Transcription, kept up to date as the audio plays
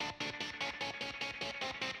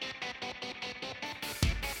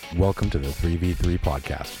Welcome to the 3v3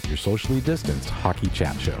 podcast, your socially distanced hockey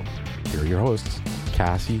chat show. Here are your hosts,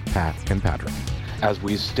 Cassie, Pat, and Patrick. As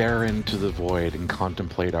we stare into the void and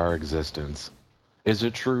contemplate our existence, is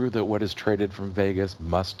it true that what is traded from Vegas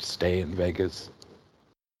must stay in Vegas?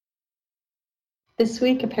 This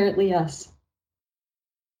week, apparently, yes.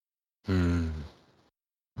 And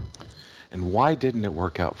why didn't it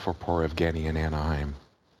work out for poor Evgeny in Anaheim?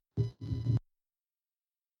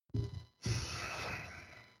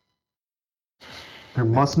 There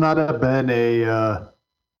must not have been a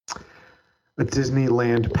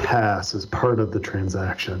Disneyland pass as part of the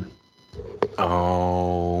transaction.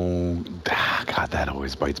 Oh, God, that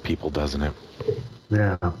always bites people, doesn't it?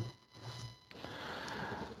 Yeah.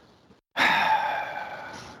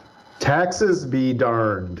 Taxes be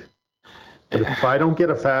darned. But if I don't get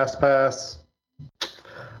a fast pass,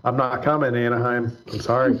 I'm not coming, Anaheim. I'm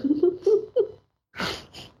sorry.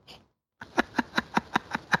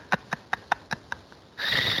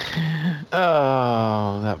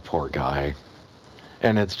 Oh, that poor guy.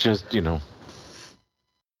 And it's just,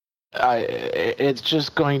 it's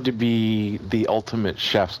just going to be the ultimate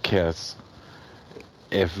chef's kiss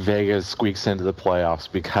if Vegas squeaks into the playoffs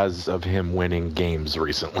because of him winning games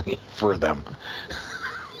recently for them.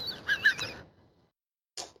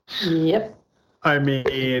 Yep. I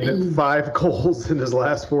mean, 5 goals in his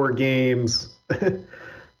last 4 games.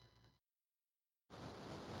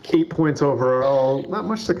 8 points overall. Not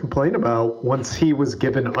much to complain about once he was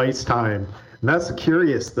given ice time. And that's the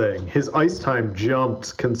curious thing. His ice time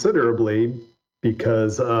jumped considerably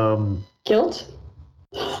because... Guilt?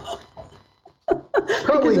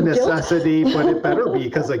 Probably Because of necessity, guilt? but it better be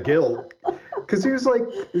because of guilt. Because he was like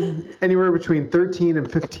anywhere between 13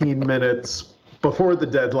 and 15 minutes before the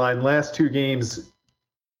deadline. Last 2 games,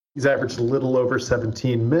 he's averaged a little over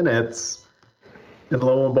 17 minutes. And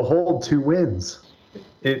lo and behold, 2 wins.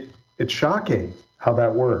 It's shocking how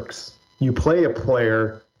that works. You play a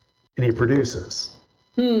player and he produces.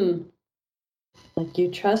 Like you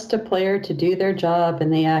trust a player to do their job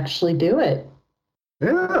and they actually do it.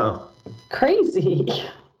 Yeah. Crazy.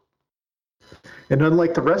 And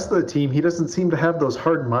unlike the rest of the team, he doesn't seem to have those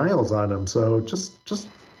hard miles on him. So just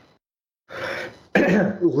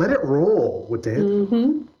let it roll with Dave.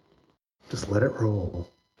 Mm-hmm. Just let it roll.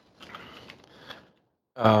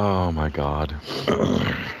 Oh, my God.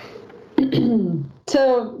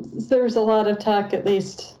 So there's a lot of talk, at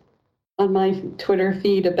least on my Twitter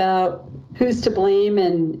feed, about who's to blame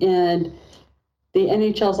and the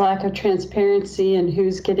NHL's lack of transparency and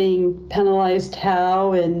who's getting penalized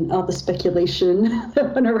how and all the speculation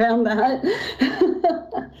that went around that.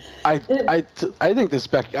 I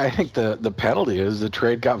think the penalty is the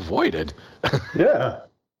trade got voided. Yeah.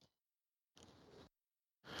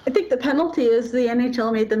 I think the penalty is the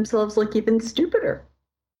NHL made themselves look even stupider.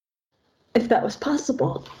 If that was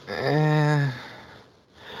possible. I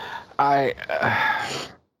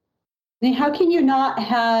mean, how can you not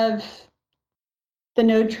have the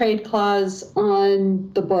no trade clause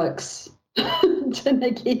on the books to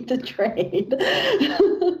negate the trade?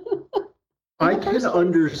 I can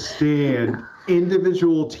understand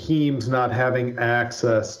individual teams not having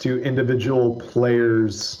access to individual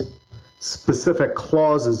players' specific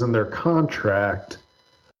clauses in their contract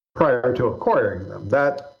prior to acquiring them.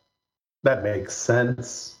 That makes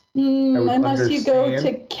sense. Unless you go to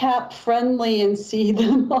understand. Cap Friendly and see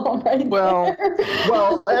them all right there.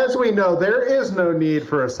 Well, as we know, there is no need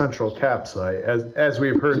for a central cap site, as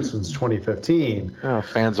we've heard since 2015. Oh,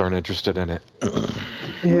 fans aren't interested in it.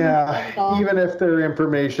 Yeah, even if their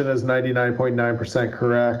information is 99.9%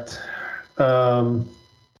 correct.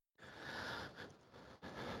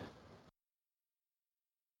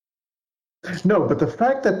 No, but the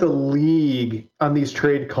fact that the league on these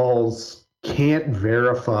trade calls can't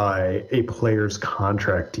verify a player's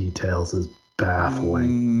contract details is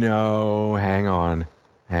baffling. No, hang on.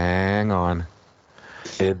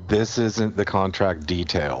 This isn't the contract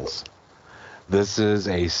details. This is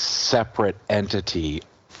a separate entity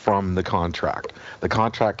from the contract. The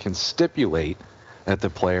contract can stipulate that the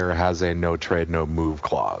player has a no trade, no move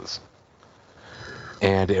clause.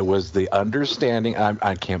 And it was the understanding,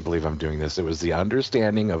 I can't believe I'm doing this, it was the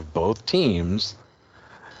understanding of both teams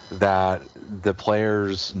that the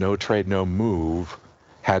player's no trade, no move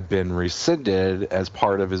had been rescinded as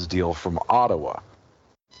part of his deal from Ottawa.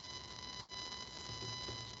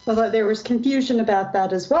 Although there was confusion about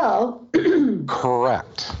that as well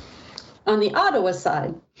Correct. on the Ottawa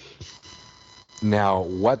side. Now,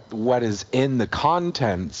 what is in the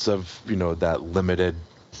contents of, that limited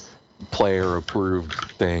player approved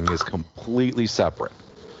thing is completely separate.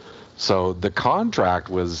 So the contract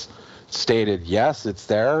was stated, yes, it's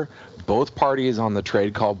there. Both parties on the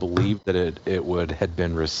trade call believed that it had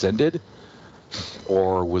been rescinded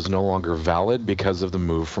or was no longer valid because of the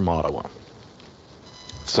move from Ottawa.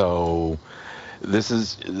 So this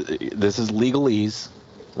is legalese,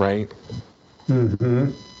 right?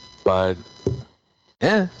 Mm-hmm. But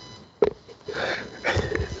I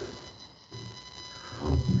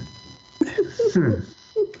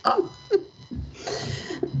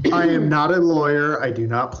am not a lawyer. I do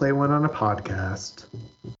not play one on a podcast.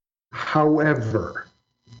 However,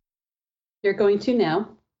 You're going to now.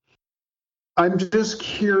 I'm just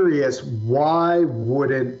curious, why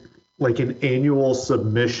wouldn't like an annual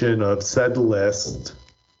submission of said list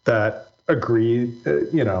that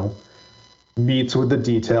meets with the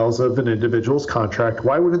details of an individual's contract,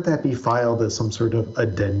 why wouldn't that be filed as some sort of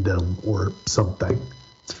addendum or something?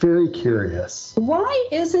 It's very curious. Why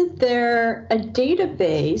isn't there a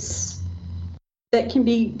database that can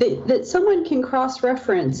be that someone can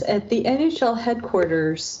cross-reference at the NHL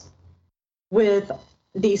headquarters with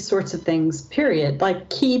these sorts of things, period? Like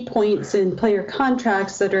key points in player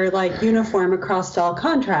contracts that are like uniform across all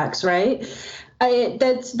contracts, right?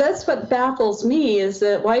 That's what baffles me, is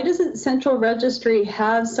that why doesn't Central Registry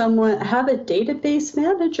have a database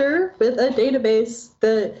manager with a database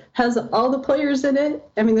that has all the players in it?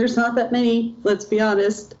 I mean, there's not that many, let's be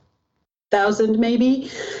honest, 1,000 maybe,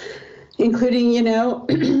 including, AHL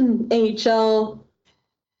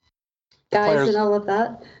guys Players. and all of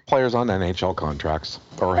that. players on NHL contracts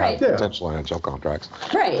or Right. have potential NHL contracts.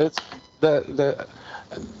 Right. It's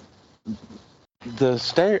the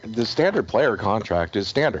standard player contract is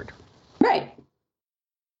standard. Right.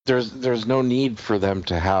 There's no need for them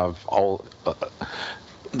to have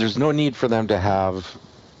there's no need for them to have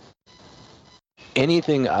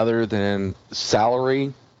anything other than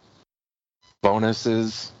salary,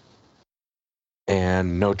 bonuses,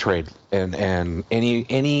 and no trade and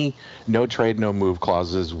any no trade, no move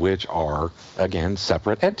clauses, which are again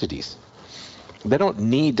separate entities. They don't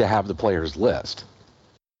need to have the players list.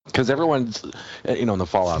 Because everyone's, in the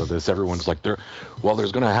fallout of this, everyone's like, there's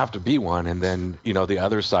going to have to be one. And then, the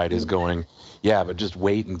other side is going, yeah, but just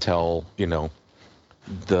wait until,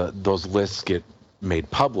 those lists get made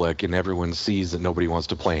public and everyone sees that nobody wants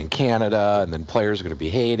to play in Canada and then players are going to be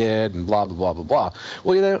hated and blah, blah, blah, blah, blah.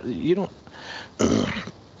 Well, you don't.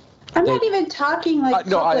 I'm not even talking like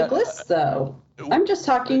public lists, though. I'm just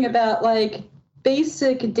talking about like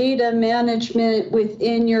basic data management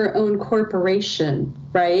within your own corporation,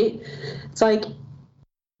 right? It's like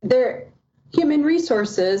Human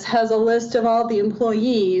Resources has a list of all the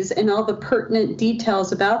employees and all the pertinent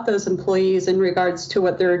details about those employees in regards to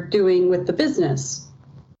what they're doing with the business.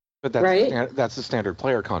 But that's right? That's the standard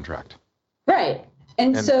player contract. Right.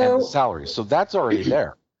 And the so salary. So that's already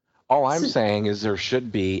there. All I'm saying is there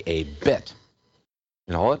should be a bit.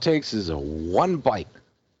 And all it takes is a one byte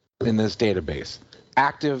in this database.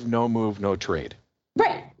 Active, no move, no trade.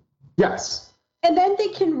 right. Yes. And then they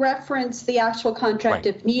can reference the actual contract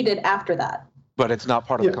Right. if needed after that. But it's not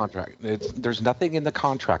part of Yeah. the contract. There's nothing in the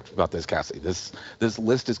contract about this, Cassie. This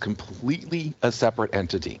list is completely a separate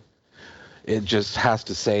entity. It just has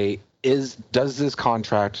to say, does this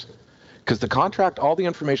contract, because the contract, all the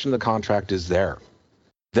information in the contract is there.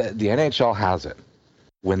 The NHL has it.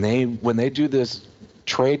 When they do this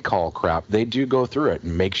trade call crap, they do go through it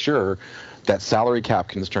and make sure that salary cap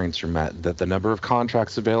constraints are met, that the number of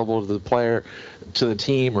contracts available to the player, to the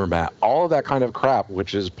team are met, all of that kind of crap,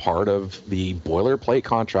 which is part of the boilerplate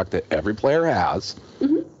contract that every player has,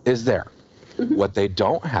 is there. Mm-hmm. What they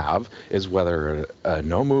don't have is whether a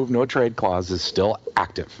no move, no trade clause is still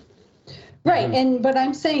active. Right. And what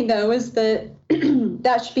I'm saying, though, is that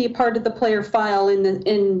that should be a part of the player file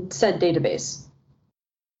in said database.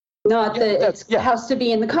 Not that it has to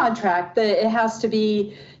be in the contract, that it has to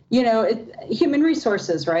be, human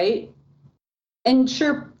resources, right? And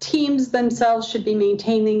sure, teams themselves should be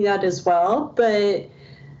maintaining that as well, but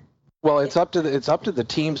it's up to the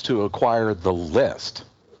teams to acquire the list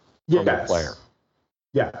from the player.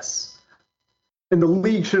 Yes. And the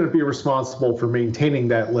league shouldn't be responsible for maintaining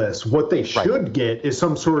that list. What they should get is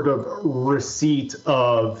some sort of receipt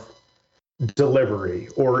of delivery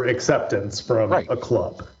or acceptance from a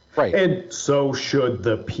club. Right. And so should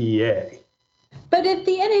the PA. But if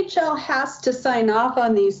the NHL has to sign off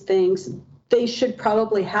on these things, they should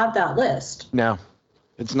probably have that list. No,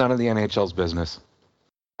 it's none of the NHL's business.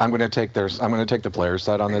 I'm going to take the players'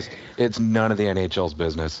 side on this. It's none of the NHL's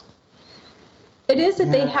business. It is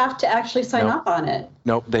that they have to actually sign off on it.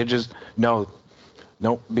 Nope, because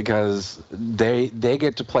they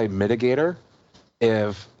get to play mitigator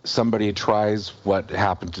if somebody tries what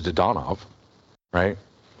happened to Dodonov, right?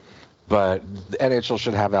 But the NHL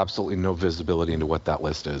should have absolutely no visibility into what that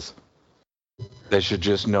list is. They should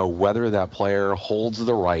just know whether that player holds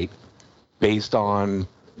the right based on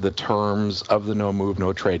the terms of the no move,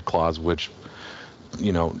 no trade clause, which,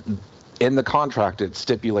 you know, in the contract it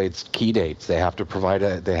stipulates key dates. They have to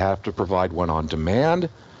provide one on demand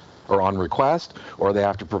or on request, or they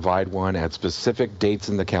have to provide one at specific dates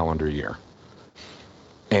in the calendar year.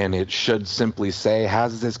 And it should simply say,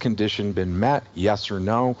 has this condition been met? Yes or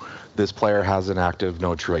no. This player has an active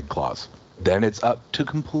no trade clause. Then it's up to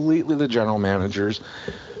completely the general managers,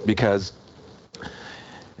 because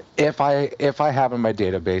if I have in my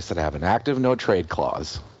database that I have an active no trade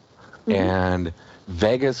clause, and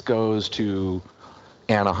Vegas goes to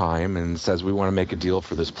Anaheim and says we want to make a deal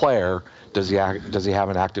for this player, does he have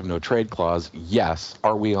an active no trade clause? Yes.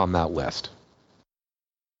 Are we on that list?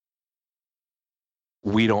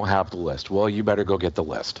 We don't have the list. Well, you better go get the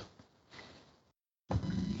list.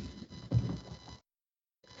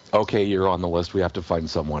 Okay, you're on the list. We have to find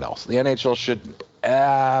someone else. The NHL should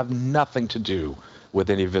have nothing to do with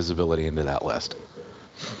any visibility into that list,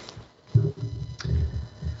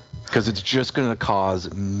 because it's just going to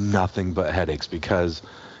cause nothing but headaches. Because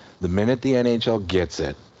the minute the NHL gets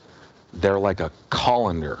it, they're like a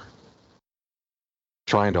colander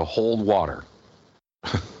trying to hold water.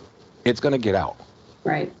 It's going to get out.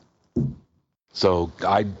 Right. So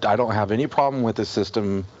I don't have any problem with the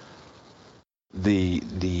system,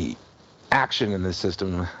 the action in the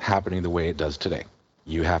system happening the way it does today.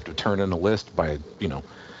 You have to turn in a list by,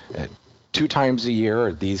 2 times a year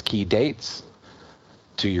at these key dates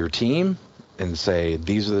to your team and say,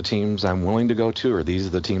 these are the teams I'm willing to go to, or these are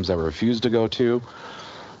the teams I refuse to go to.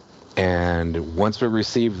 And once we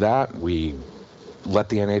receive that, we let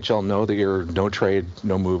the NHL know that your no trade,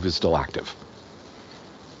 no move is still active.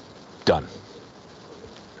 Done.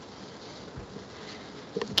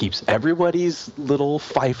 Keeps everybody's little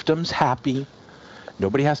fiefdoms happy.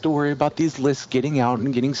 Nobody has to worry about these lists getting out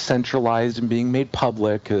and getting centralized and being made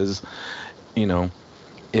public, because,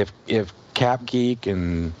 if Cap Geek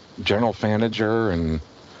and General Manager and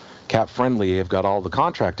Cap Friendly have got all the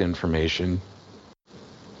contract information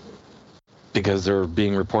because they're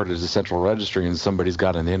being reported to Central Registry and somebody's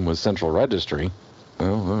got an in with Central Registry,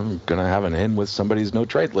 well, I'm going to have an in with somebody's no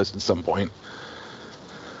trade list at some point.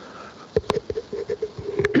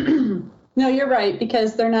 No, you're right,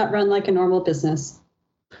 because they're not run like a normal business.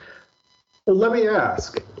 Well, let me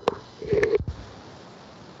ask.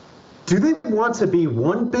 Do they want to be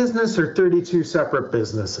one business or 32 separate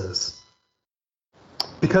businesses?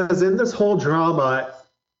 Because in this whole drama,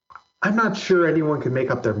 I'm not sure anyone can make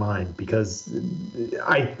up their mind, because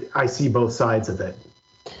I see both sides of it.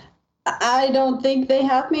 I don't think they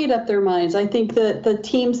have made up their minds. I think that the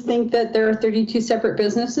teams think that there are 32 separate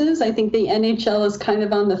businesses. I think the NHL is kind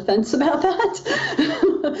of on the fence about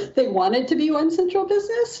that. They want it to be one central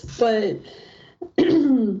business, but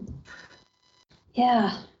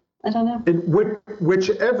yeah, I don't know. And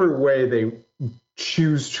whichever way they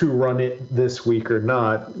choose to run it this week or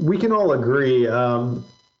not, we can all agree, don't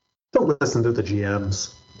listen to the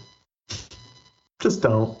GMs. Just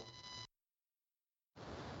don't.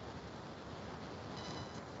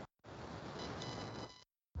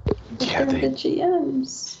 Yeah, They're the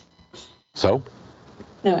GMs. So?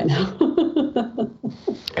 No, I know.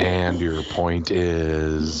 And your point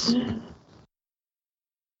is?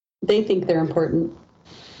 They think they're important.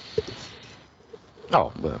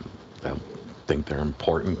 Oh, I think they're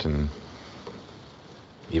important, and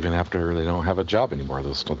even after they don't have a job anymore,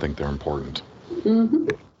 they'll still think they're important. Mm-hmm.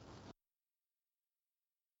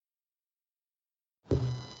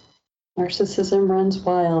 Narcissism runs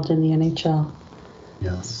wild in the NHL.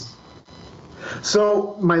 Yes.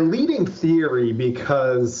 So my leading theory,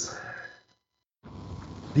 because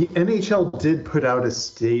the NHL did put out a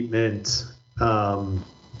statement, I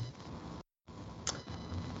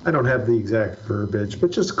don't have the exact verbiage,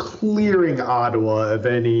 but just clearing Ottawa of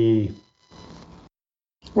any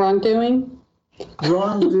Wrongdoing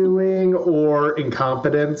or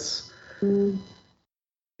incompetence. And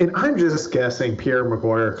I'm just guessing Pierre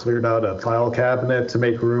Maguire cleared out a file cabinet to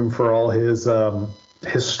make room for all his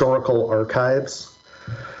historical archives.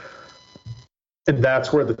 And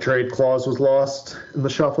that's where the trade clause was lost in the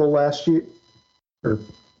shuffle last year.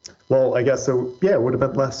 I guess it would have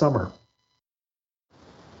been last summer.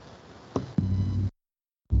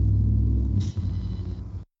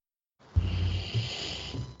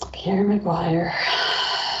 Pierre Maguire.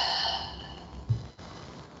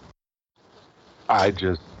 I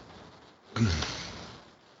just...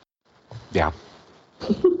 Yeah.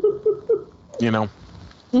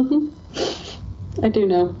 I do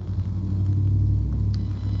know.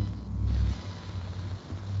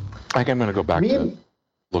 I'm going to go back Me to and-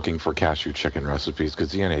 looking for cashew chicken recipes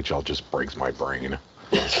because the NHL just breaks my brain.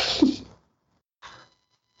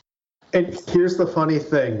 And here's the funny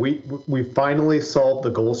thing: we finally solved the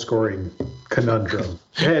goal scoring conundrum.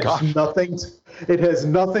 It Gosh. has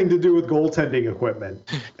nothing to do with goaltending equipment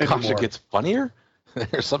Gosh, anymore. it gets funnier?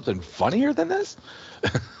 There's something funnier than this?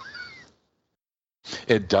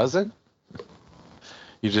 It doesn't?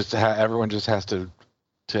 You just everyone just has to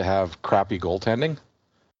have crappy goaltending?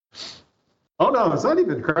 Oh no, it's not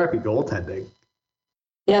even crappy goaltending.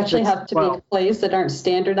 You actually It's- have to well- make plays that aren't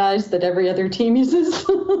standardized that every other team uses.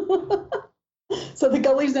 So the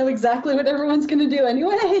goalies know exactly what everyone's going to do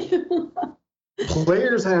anyway.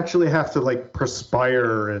 Players actually have to like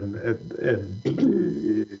perspire and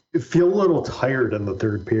feel a little tired in the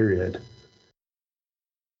third period.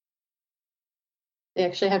 They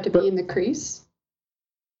actually have to be in the crease.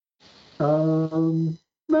 No,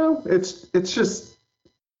 it's just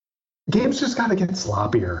games just got to get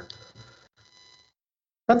sloppier.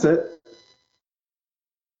 That's it.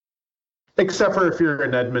 Except for if you're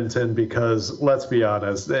in Edmonton, because let's be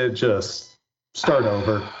honest, it just start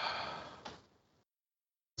over.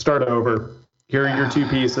 Start over. Here are your two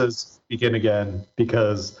pieces. Begin again,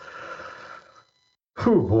 because,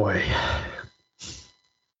 oh boy.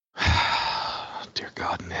 Dear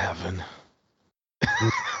God in heaven.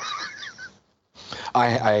 I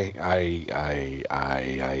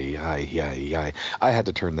had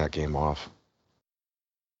to turn that game off.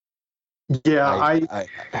 Yeah,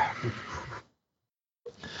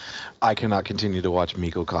 I cannot continue to watch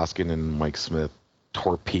Mikko Koskinen and Mike Smith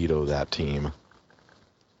torpedo that team.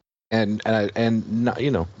 And not, you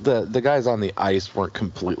know, the guys on the ice weren't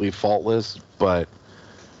completely faultless, but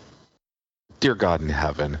dear God in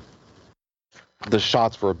heaven, the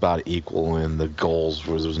shots were about equal and the goals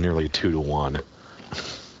was nearly 2-1.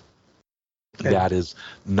 That is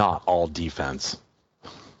not all defense.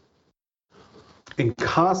 and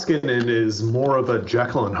Koskinen is more of a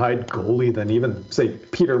Jekyll and Hyde goalie than even, say,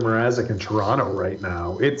 Peter Mrazek in Toronto right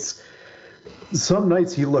now. It's some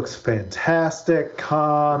nights he looks fantastic,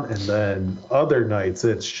 calm, and then other nights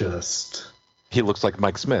it's just... He looks like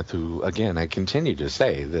Mike Smith, who, again, I continue to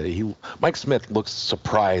say that Mike Smith looks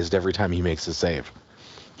surprised every time he makes a save.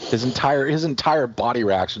 His entire body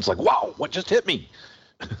reaction is like, wow, what just hit me?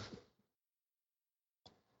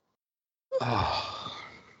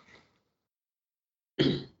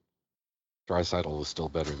 Draisaitl is still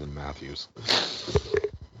better than Matthews.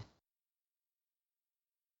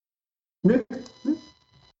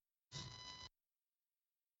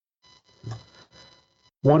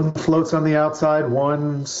 One floats on the outside,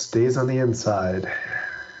 one stays on the inside.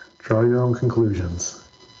 Draw your own conclusions.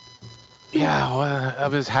 Yeah, well,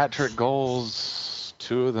 of his hat trick goals,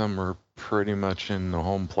 2 of them were pretty much in the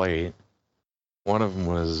home plate. One of them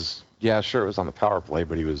was, yeah, sure, it was on the power play,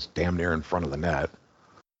 but he was damn near in front of the net.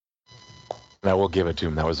 And I will give it to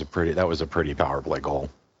him. That was a pretty power play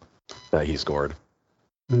goal that he scored.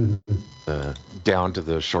 Down to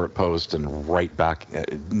the short post and right back,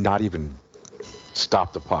 not even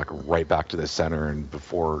stop the puck, right back to the center, and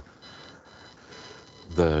before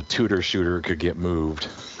the Tudor shooter could get moved,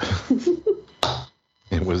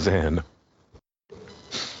 it was in.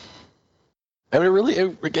 I mean, really,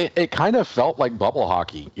 it kind of felt like bubble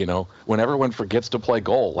hockey, you know, when everyone forgets to play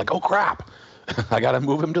goal. Like, oh crap, I got to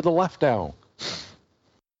move him to the left now.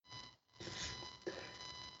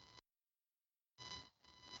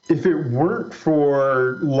 If it weren't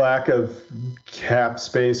for lack of cap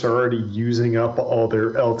space or already using up all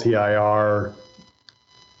their LTIR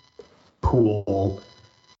pool,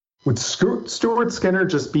 would Stuart Skinner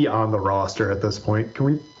just be on the roster at this point? Can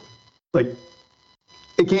we, like,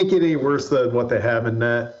 it can't get any worse than what they have in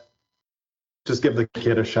net. Just give the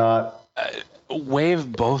kid a shot.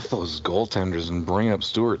 Waive both those goaltenders and bring up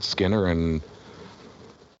Stuart Skinner and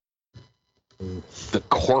the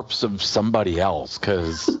corpse of somebody else,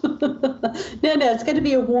 because No, it's going to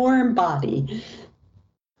be a warm body.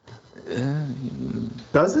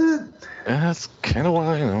 Does it? that's kind of what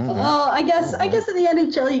I know. Well, I guess in the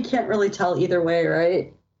NHL you can't really tell either way,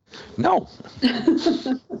 right? No,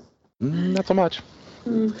 not so much.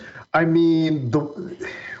 I mean,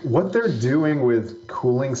 what they're doing with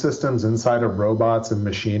cooling systems inside of robots and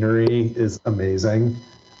machinery is amazing.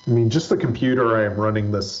 I mean, just the computer I am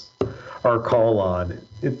running our call on,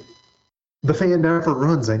 the fan never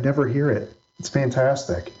runs. I never hear it. It's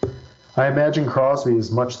fantastic. I imagine Crosby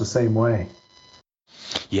is much the same way.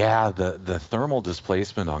 Yeah, the thermal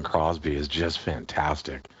displacement on Crosby is just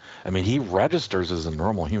fantastic. I mean, he registers as a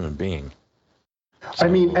normal human being. I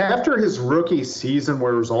mean, after his rookie season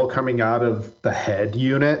where it was all coming out of the head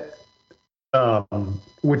unit,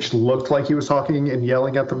 which looked like he was talking and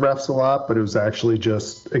yelling at the refs a lot, but it was actually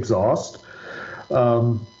just exhaust.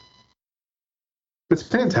 It's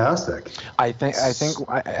fantastic. I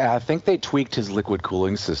think they tweaked his liquid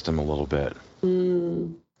cooling system a little bit.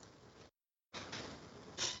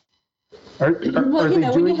 Are Well, they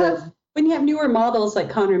when doing you have newer models like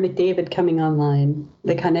Connor McDavid coming online,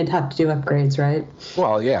 they kind of have to do upgrades, right?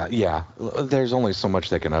 Well, yeah. There's only so much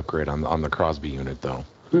they can upgrade on the Crosby unit, though.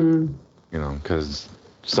 Because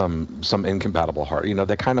some incompatible hardware.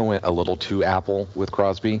 They kind of went a little too Apple with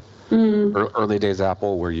Crosby. Early days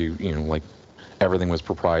Apple, where like everything was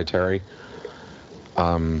proprietary.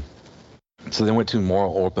 So they went to a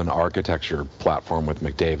more open architecture platform with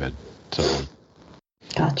McDavid. So.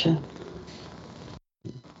 Gotcha.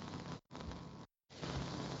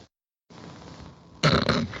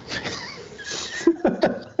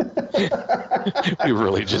 We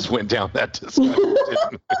really just went down that discussion,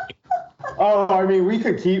 didn't we? Oh, I mean, we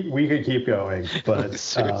could keep going, but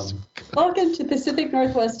Welcome to Pacific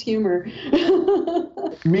Northwest humor.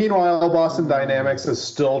 meanwhile, Boston Dynamics is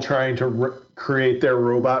still trying to create their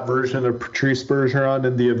robot version of Patrice Bergeron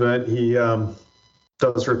in the event he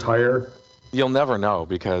does retire. You'll never know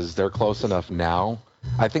because they're close enough now.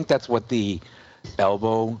 I think that's what the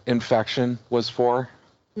elbow infection was for.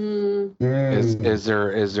 Is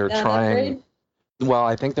they're trying? Upgrade? Well,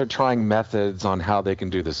 I think they're trying methods on how they can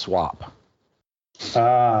do the swap.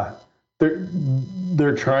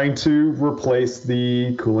 They're trying to replace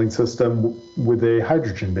the cooling system with a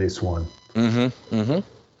hydrogen-based one. Well,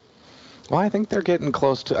 I think they're getting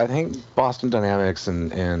close to. I think Boston Dynamics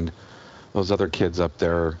and those other kids up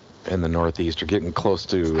there in the Northeast are getting close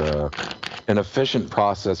to an efficient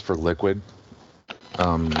process for liquid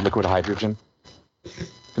hydrogen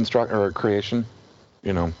creation.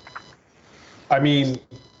 I mean,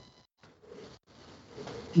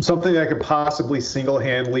 something that could possibly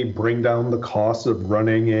single-handedly bring down the cost of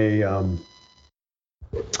running a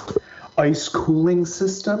ice cooling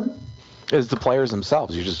system is the players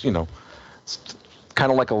themselves. You just, it's kind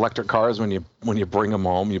of like electric cars when you bring them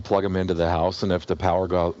home, you plug them into the house, and if the power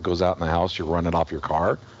goes out in the house, you run it off your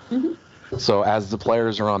car. So as the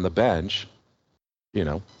players are on the bench,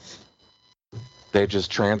 they just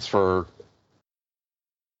transfer.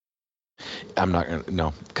 I'm not going to,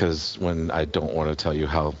 no, because when I don't want to tell you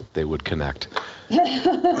how they would connect. I'm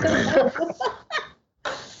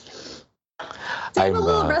a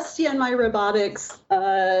little rusty on my robotics.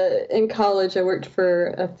 In college, I worked for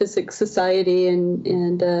a physics society and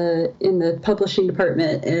in the publishing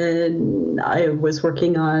department, and I was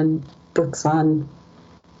working on books on,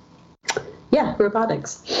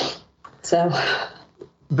 robotics. So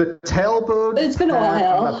the tailbone. It's been a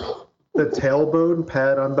while. The tailbone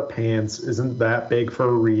pad on the pants isn't that big for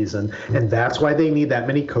a reason, and that's why they need that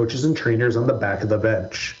many coaches and trainers on the back of the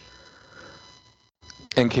bench.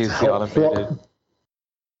 In case the automated.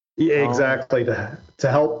 Yeah, exactly. To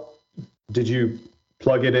help. Did you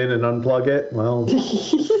plug it in and unplug it? Well,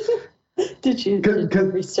 did you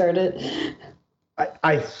restart it?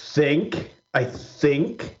 I think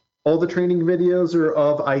all the training videos are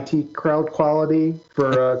of IT crowd quality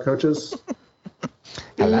for coaches.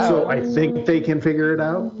 So I think they can figure it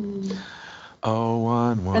out.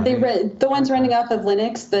 Are they the ones running off of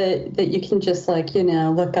Linux that you can just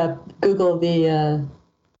look up, Google the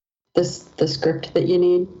script that you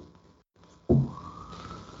need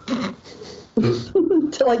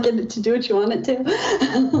to get it to do what you want it to?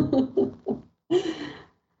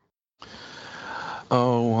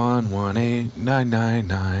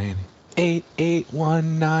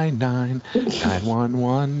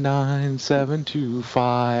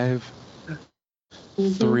 011998819997253.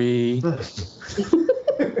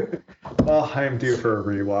 Oh, I'm due for a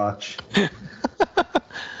rewatch.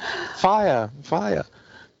 Fire.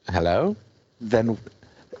 Hello? Then,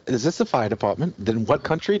 is this the fire department? Then what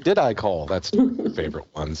country did I call? That's my favorite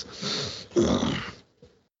ones.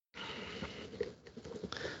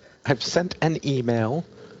 I've sent an email.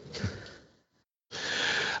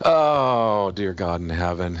 Oh, dear God in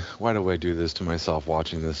heaven. Why do I do this to myself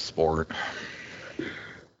watching this sport?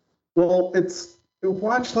 Well,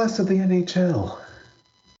 watch less of the NHL.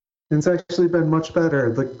 It's actually been much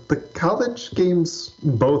better. The college games,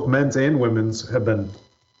 both men's and women's, have been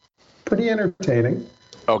pretty entertaining.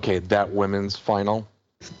 Okay, that women's final.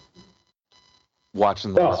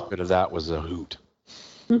 Watching the last bit of that was a hoot.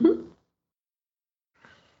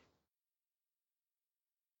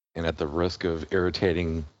 And at the risk of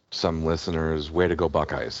irritating some listeners, way to go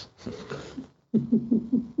Buckeyes. The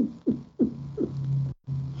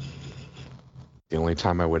only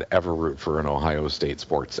time I would ever root for an Ohio State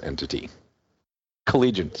sports entity.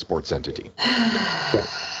 collegiate sports entity.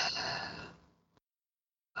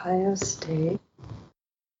 Ohio State.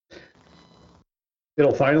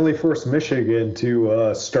 It'll finally force Michigan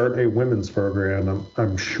to start a women's program,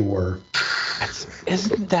 I'm sure.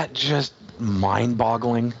 Isn't that just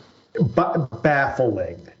mind-boggling?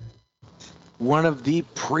 Baffling. One of the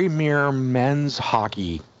premier men's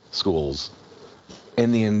hockey schools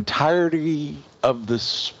in the entirety of the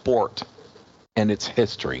sport and its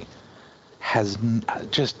history has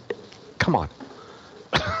just, come on.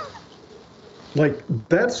 Like,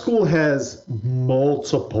 that school has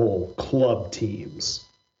multiple club teams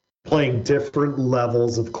playing different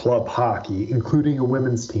levels of club hockey, including a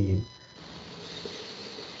women's team.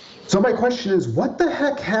 So my question is, what the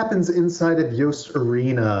heck happens inside of Yost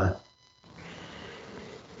Arena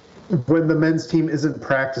when the men's team isn't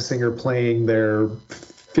practicing or playing their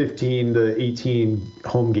 15 to 18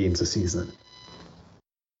 home games a season?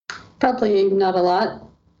 Probably not a lot.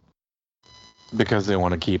 Because they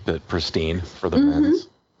want to keep it pristine for the men's.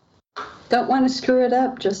 Don't want to screw it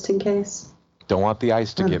up just in case. Don't want the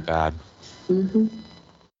ice to get bad. Mm-hmm.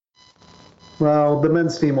 Well, the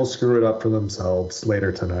men's team will screw it up for themselves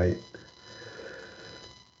later tonight.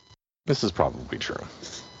 This is probably true.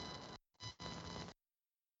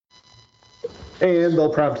 And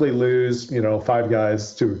they'll promptly lose, 5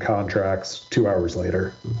 guys to contracts 2 hours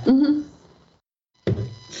later. Mm-hmm.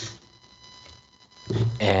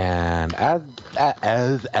 And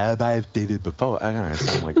as I've stated before, I gotta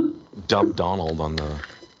sound like Dumb Donald on the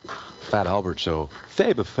Fat Albert show.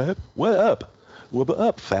 Faber Fab, what up? What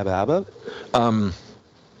up, Fab Albert? I'm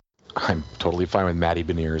totally fine with Matty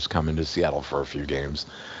Beniers coming to Seattle for a few games.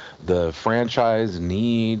 The franchise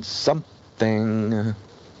needs something.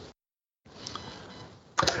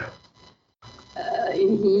 They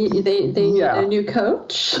need a new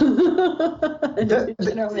coach, a new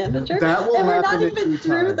general manager, that will and we're not happen in even due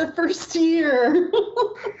through time. the first year.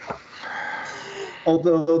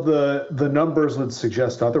 Although the numbers would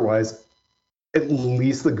suggest otherwise, at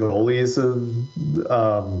least the goalies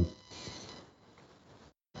have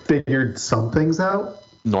figured some things out.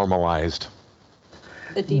 Normalized.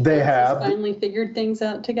 The defense They have. has finally figured things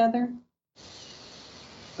out together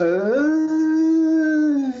To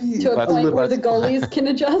to a point where the goalies can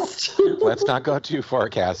adjust. Let's not go too far,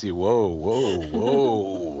 Cassie.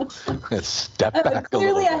 Whoa. Let's step But back a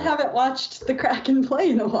little clearly, I bit. haven't watched the Kraken play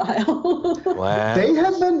in a while. They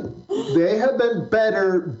have been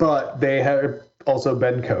better, but they have also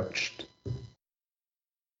been coached.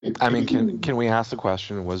 I mean, can we ask the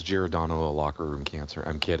question, was Giordano a locker room cancer?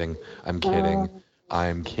 I'm kidding.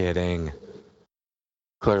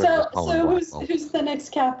 Clearly, it was Colin So Blackwell. who's the next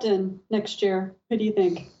captain next year? Who do you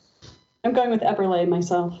think? I'm going with Eberle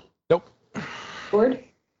myself. Nope. Board?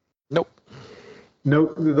 Nope.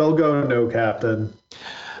 Nope, they'll go no captain.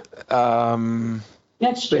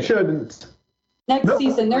 Next They year. shouldn't. Next No.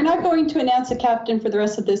 season. They're not going to announce a captain for the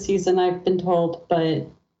rest of this season, I've been told, but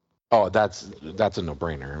Oh, that's a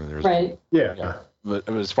no-brainer. I mean, there's, right. Yeah. But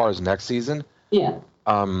as far as next season, Yeah.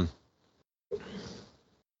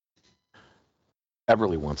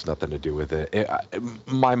 Eberle wants nothing to do with it.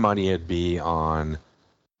 My money would be on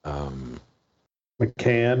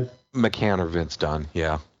McCann. McCann or Vince Dunn.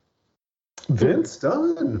 Yeah. Vince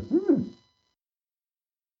Dunn.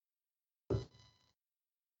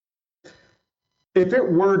 If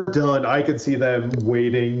it were done, I could see them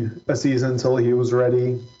waiting a season until he was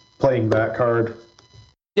ready, playing that card.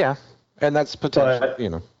 Yeah, and that's potential, But-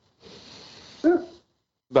 Yeah. Yeah.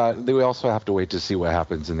 But we also have to wait to see what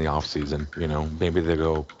happens in the off season. Maybe they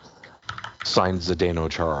go sign Zdeno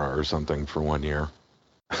Chara or something for 1 year.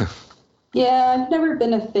 Yeah, I've never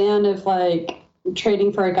been a fan of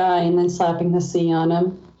trading for a guy and then slapping the C on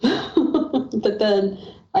him. But then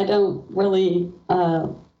I don't really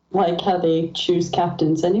like how they choose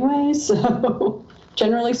captains anyway. So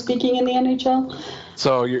generally speaking in the NHL,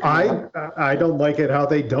 So you're I don't like it how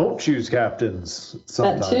they don't choose captains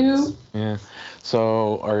sometimes. that too. yeah.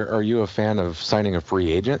 So are you a fan of signing a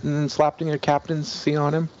free agent and then slapping a captaincy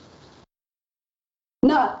on him?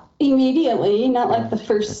 Not immediately, not like the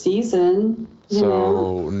first season. You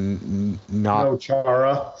know? So not No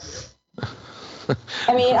Chara.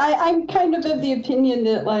 I mean, I'm kind of the opinion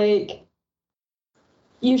that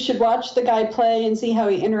you should watch the guy play and see how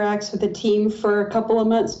he interacts with the team for a couple of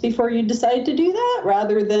months before you decide to do that,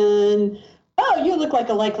 rather than, oh, you look like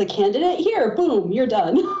a likely candidate. Here, boom, you're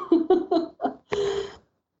done.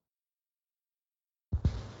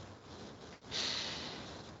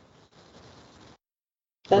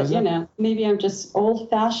 But, maybe I'm just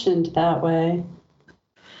old-fashioned that way.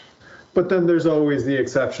 But then there's always the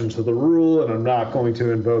exception to the rule, and I'm not going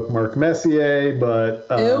to invoke Mark Messier, but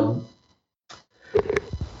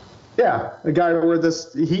yeah, the guy where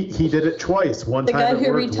he did it twice. One The time guy it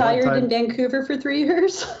who worked, retired one in time. Vancouver for 3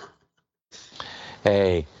 years.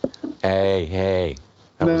 Hey.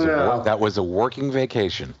 No. That was a working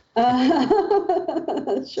vacation.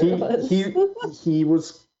 Sure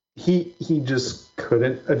was. He just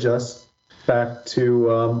couldn't adjust back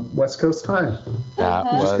to West Coast time. That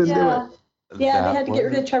Uh-huh. was couldn't do Yeah, yeah, that they had to get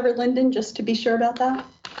was- rid of Trevor Linden just to be sure about that.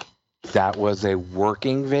 That was a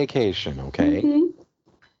working vacation, okay? Mhm.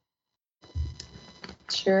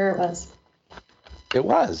 Sure it was. It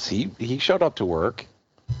was. He showed up to work.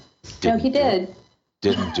 No, he did.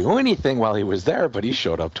 Didn't do anything while he was there, but he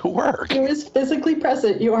showed up to work. He was physically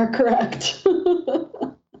present. You are correct.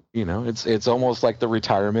 You know, it's almost like the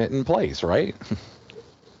retirement in place, right?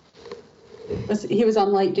 He was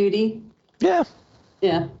on light duty. Yeah,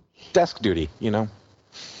 Yeah. desk duty, you know.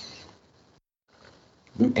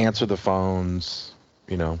 Answer the phones,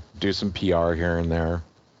 you know, do some PR here and there.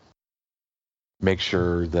 Make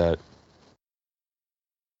sure that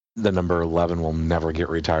the number 11 will never get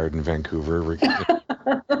retired in Vancouver.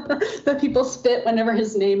 But people spit whenever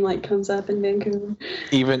his name like comes up in Vancouver.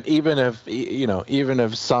 even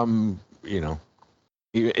if some, you know,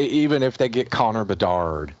 even if they get Connor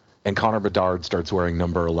Bedard and Connor Bedard starts wearing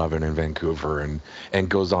number 11 in Vancouver and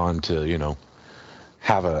goes on to, you know,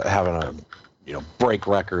 having a, you know, break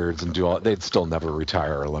records and do all, they'd still never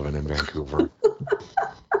retire 11 in Vancouver.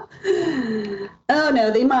 Oh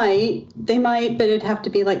no, they might, but it'd have to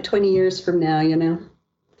be like 20 years from now, you know.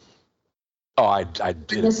 Oh, I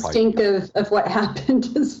did. The stink of what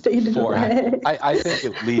happened is faded away. I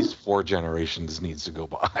think at least 4 generations needs to go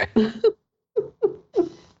by.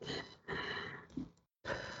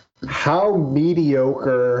 How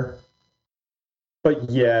mediocre, but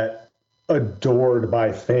yet adored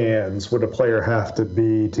by fans would a player have to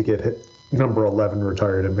be to get number 11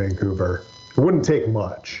 retired in Vancouver? It wouldn't take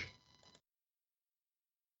much.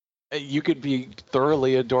 You could be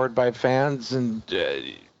thoroughly adored by fans and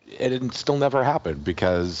it'd still never happen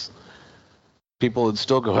because people would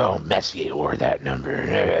still go, "Oh, Messier wore that number."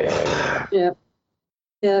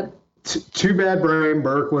 Yeah. Too bad Brian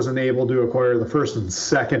Burke wasn't able to acquire the first and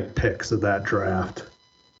second picks of that draft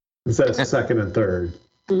instead of second and third.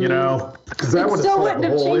 You know, because that It would have still solved wouldn't the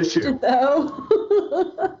have whole changed issue. it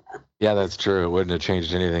though. Yeah, that's true. It wouldn't have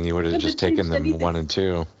changed anything. He would have Wouldn't just have taken changed them anything. 1 and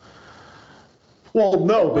 2. Well,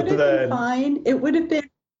 no, It would but have been then fine. It would have been.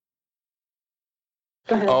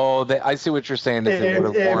 Go ahead. Oh, I see what you're saying. If they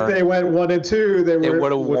would have if worn, they went 1 and 2, they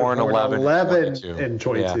would have worn 11 11 and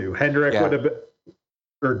 22. Hendrick Yeah. would have been,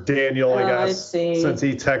 or Daniel, I Oh, I guess, see. since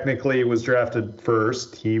he technically was drafted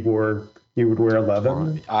first, he would wear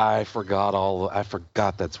 11. I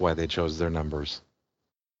forgot that's why they chose their numbers.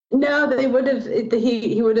 No, they would have.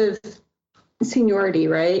 He would have seniority,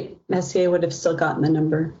 right? Messier would have still gotten the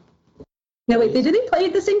number. No, wait. Did they play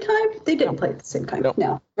at the same time? They didn't play at the same time. Nope.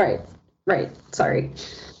 No. Right. Sorry.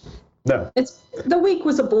 No. The week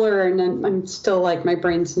was a blur, and I'm still like my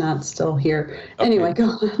brain's not still here. Okay. Anyway, go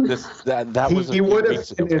on. That was a He few would have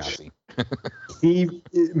weeks ago, finished. Cassie.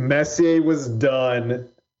 Messier was done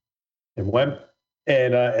and went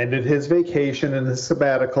and ended his vacation and his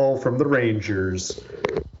sabbatical from the Rangers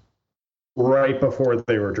right before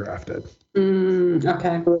they were drafted.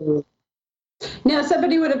 Okay. No,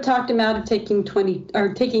 somebody would have talked him out of taking 20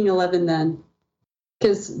 or taking 11 then,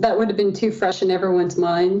 because that would have been too fresh in everyone's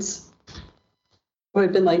minds. Would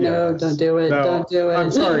have been like, no, Yes. don't do it, No, don't do it.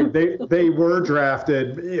 I'm sorry. They were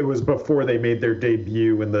drafted. It was before they made their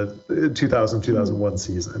debut in the 2000-2001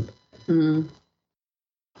 season.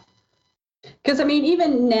 Because I mean,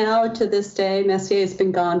 even now to this day, Messier has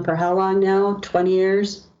been gone for how long now? 20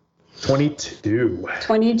 years. 22.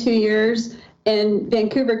 22 years, and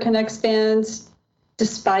Vancouver Canucks fans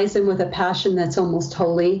despise him with a passion that's almost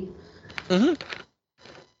holy. Yeah,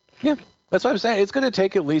 that's what I'm saying. It's going to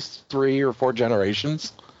take at least 3 or 4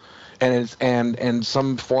 generations, and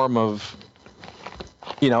some form of,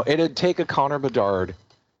 you know, it'd take a Connor Bedard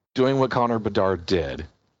doing what Connor Bedard did,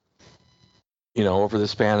 you know, over the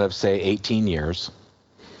span of say 18 years.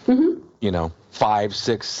 You know, 5,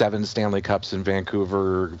 6, 7 Stanley Cups in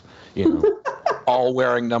Vancouver. You know, all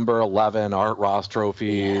wearing number 11, Art Ross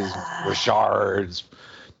trophies, Richards,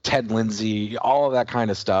 Ted Lindsay, all of that kind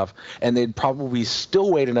of stuff. And they'd probably still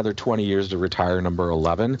wait another 20 years to retire number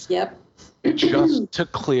 11. Yep. Just to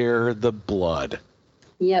clear the blood.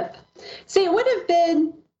 Yep. See, it would have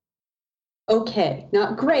been okay,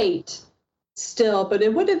 not great still, but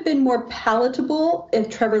it would have been more palatable if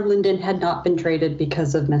Trevor Linden had not been traded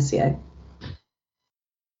because of Messier.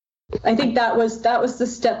 I think that was the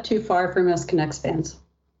step too far for most Canucks fans.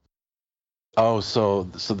 Oh, so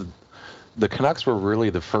the Canucks were really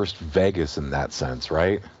the first Vegas in that sense,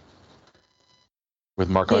 right? With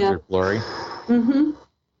Marc-Andre Fleury. Mm-hmm.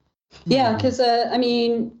 Yeah, because I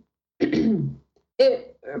mean, it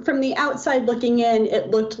from the outside looking in, it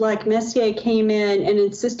looked like Messier came in and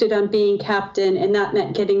insisted on being captain, and that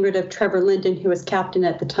meant getting rid of Trevor Linden, who was captain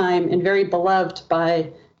at the time and very beloved by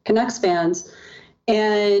Canucks fans,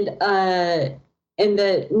 and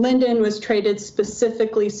that Linden was traded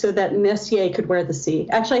specifically so that Messier could wear the C.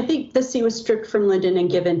 Actually, I think the C was stripped from Linden and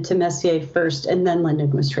given to Messier first, and then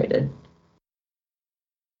Linden was traded.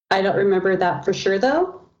 I don't remember that for sure,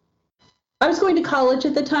 though. I was going to college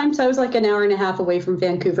at the time, so I was like an hour and a half away from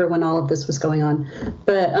Vancouver when all of this was going on.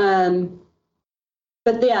 But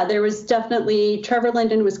yeah, there was definitely Trevor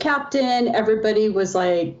Linden was captain. Everybody was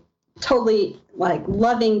like totally like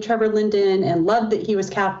loving Trevor Linden and loved that he was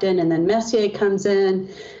captain. And then Messier comes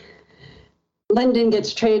in. Linden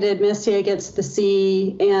gets traded. Messier gets the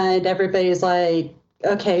C, and everybody's like,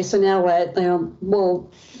 okay, so now what? You know, well,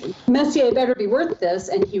 Messier better be worth this,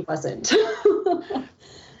 and he wasn't.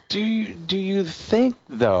 Do you think,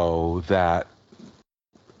 though, that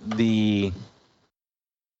the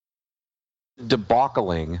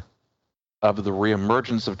debacling of the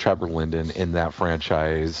reemergence of Trevor Linden in that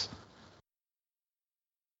franchise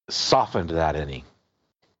softened that any?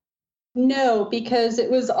 No, because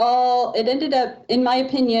it ended up, in my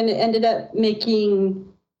opinion, it ended up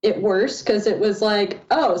making it worse, because it was like,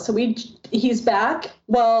 oh, so he's back?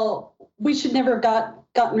 Well, we should never have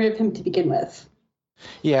gotten rid of him to begin with.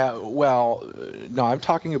 Yeah, well, no, I'm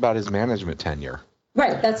talking about his management tenure.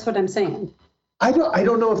 Right, that's what I'm saying. I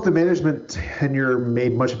don't know if the management tenure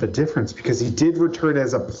made much of a difference, because he did return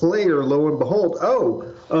as a player, lo and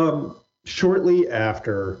behold, shortly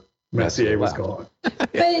after Messier was gone.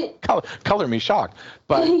 But Color me shocked.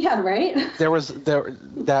 But yeah, right.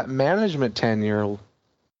 that management tenure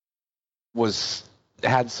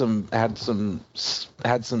had some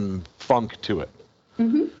funk to it.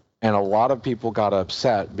 Mm-hmm. And a lot of people got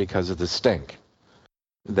upset because of the stink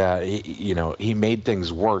that he made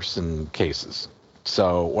things worse in cases.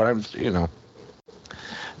 So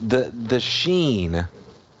the sheen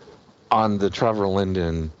on the Trevor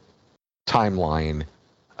Linden timeline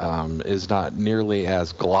is not nearly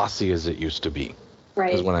as glossy as it used to be.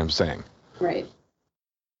 Right. Is what I'm saying. Right.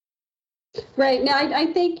 Right. Now,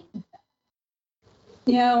 I think,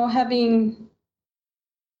 having,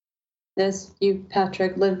 as you,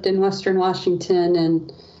 Patrick, lived in Western Washington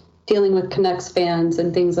and dealing with Canucks fans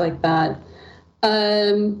and things like that,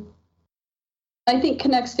 I think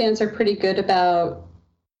Canucks fans are pretty good about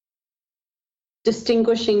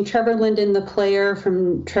distinguishing Trevor Linden, the player,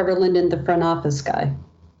 from Trevor Linden, the front office guy.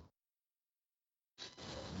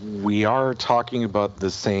 We are talking about the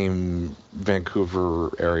same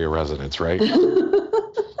Vancouver area residents, right?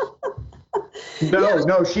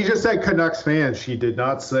 No, she just said Canucks fans. She did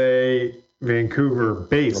not say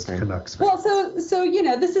Vancouver-based Canucks fans. Well, so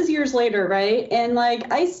this is years later, right? And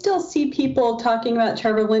like, I still see people talking about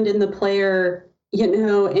Trevor Linden, the player,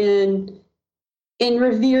 in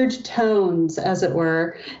revered tones, as it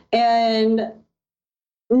were, and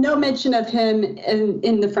no mention of him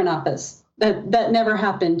in the front office. That never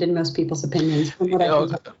happened in most people's opinions, from what I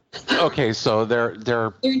think. Okay, so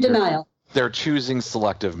they're in denial. They're choosing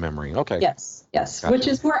selective memory. Okay. Yes, gotcha. Which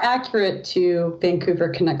is more accurate to Vancouver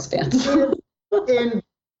Canucks fans. In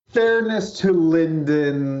fairness to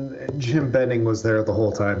Linden, Jim Benning was there the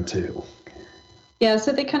whole time too. Yeah,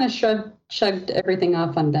 so they kind of shrugged everything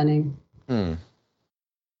off on Benning. Okay.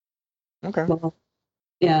 Well,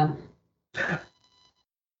 yeah.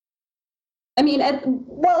 I mean,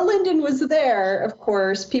 while Linden was there, of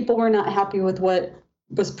course, people were not happy with what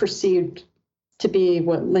was perceived to be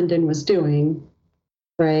what Linden was doing,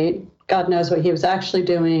 right? God knows what he was actually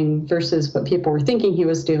doing versus what people were thinking he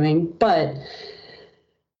was doing. But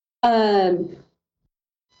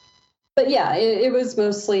yeah, it was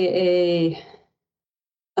mostly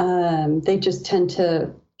they just tend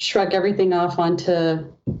to shrug everything off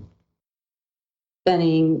onto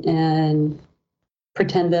Benning and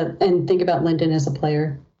pretend that and think about Linden as a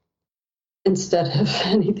player instead of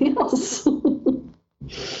anything else.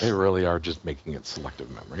 They really are just making it selective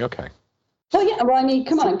memory. Okay. Well, yeah. Well, I mean,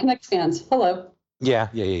 come on, Canucks fans. Hello. Yeah.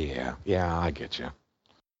 I get you.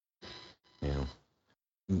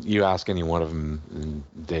 You ask any one of them, and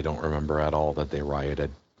they don't remember at all that they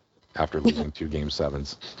rioted after losing 2 Game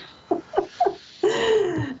 7s.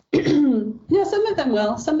 Yeah, some of them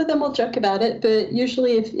will. Some of them will joke about it, but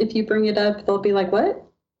usually if you bring it up, they'll be like, what?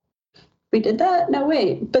 We did that? No,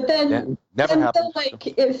 wait. But then Never And happened. they'll, like,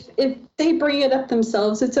 if they bring it up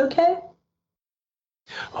themselves, it's okay.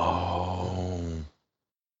 Oh.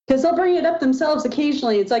 Because they'll bring it up themselves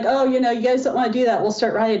occasionally. It's like, oh, you guys don't want to do that. We'll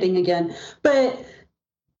start rioting again. But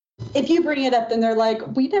if you bring it up, then they're like,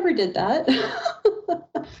 we never did that.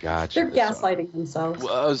 Gotcha. They're gaslighting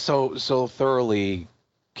themselves. So thoroughly,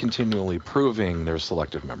 continually proving their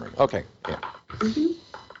selective memory. Okay. Yeah.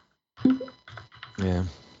 Mm-hmm. Yeah.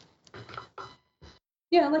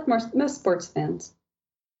 Yeah, like most sports fans.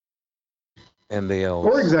 And they'll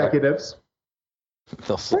Or executives.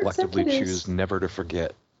 they'll selectively executives. choose never to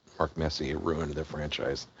forget Mark Messier ruined their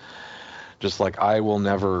franchise. Just like I will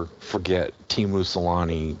never forget Teemu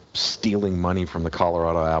Solani stealing money from the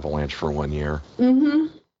Colorado Avalanche for 1 year. Mm-hmm.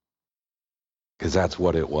 Because that's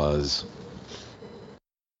what it was.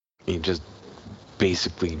 He just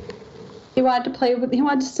basically He wanted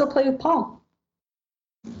to still play with Paul.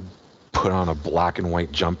 put on a black and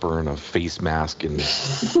white jumper and a face mask and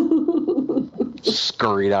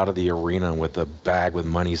scurried out of the arena with a bag with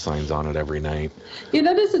money signs on it every night. You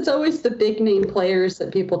notice it's always the big name players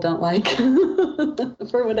that people don't like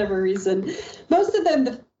for whatever reason. Most of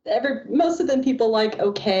them people like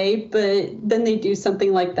okay, but then they do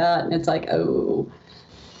something like that and it's like, oh.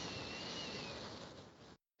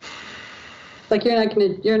 Like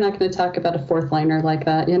you're not gonna talk about a fourth liner like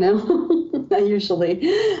that, Not usually.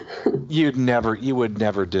 You would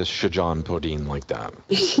never diss Shajan Podine like that.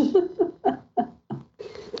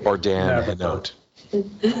 Or Dan Never. Hinote.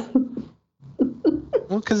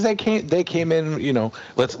 Well, because they came in,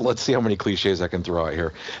 let's see how many cliches I can throw out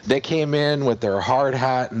here. They came in with their hard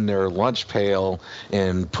hat and their lunch pail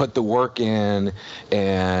and put the work in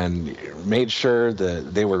and made sure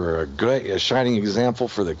that they were a shining example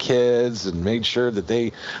for the kids and made sure that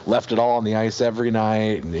they left it all on the ice every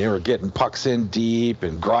night and they were getting pucks in deep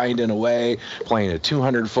and grinding away, playing a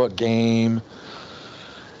 200-foot game.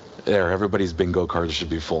 There, everybody's bingo cards should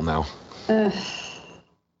be full now.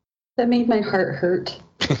 That made my heart hurt.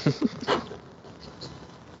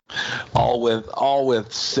 all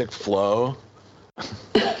with sick flow,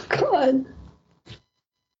 God.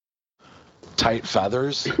 tight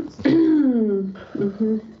feathers.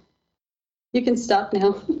 Mm-hmm. You can stop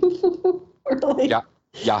now. Really?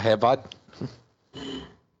 Yeah, hey, bud.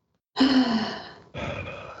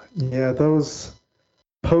 Yeah, those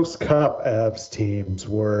post-cup Avs teams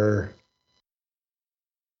were...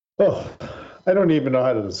 Oh, I don't even know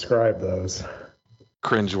how to describe those.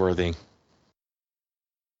 Cringeworthy.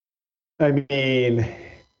 I mean,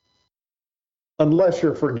 unless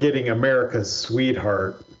you're forgetting America's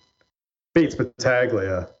sweetheart, Bates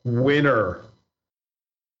Battaglia, winner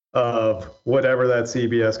of whatever that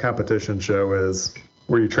CBS competition show is,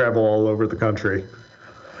 where you travel all over the country.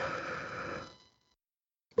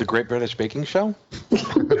 The Great British Baking Show?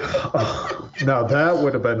 Now that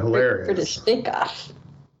would have been hilarious. British Bake Off.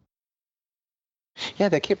 Yeah,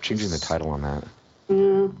 they kept changing the title on that.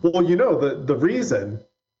 Mm. Well, the reason,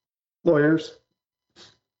 lawyers,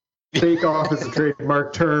 Bake Off is a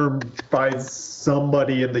trademark term by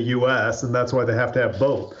somebody in the U.S., and that's why they have to have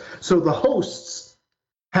both. So the hosts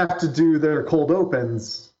have to do their cold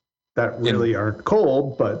opens that really aren't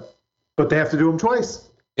cold, but they have to do them twice.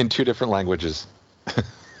 In 2 different languages.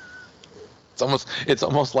 It's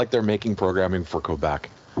almost like they're making programming for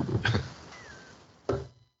Quebec.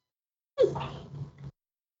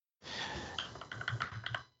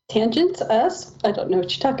 Tangents, us? I don't know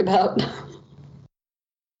what you talk about.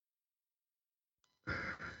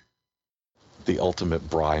 The ultimate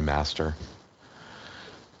Bry master.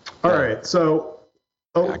 All right, so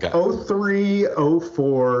I got it.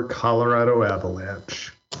 03-04 Colorado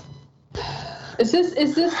Avalanche. Is this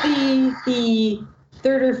the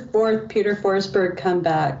third or fourth Peter Forsberg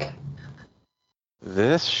comeback?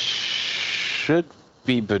 This should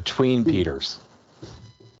be between Peters.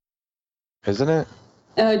 Isn't it?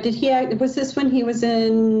 Was this when he was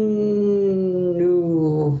in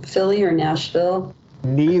Philly or Nashville?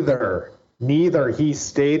 Neither. He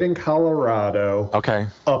stayed in Colorado Okay.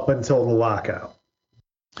 up until the lockout.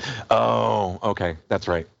 Oh, okay. That's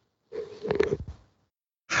right.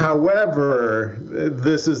 However,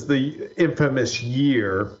 this is the infamous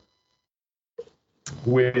year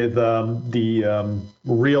with the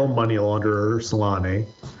real money launderer, Solani.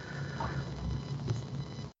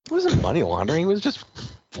 It wasn't money laundering. It was just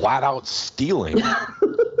flat out stealing.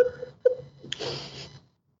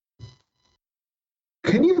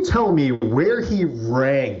 Can you tell me where he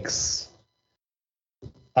ranks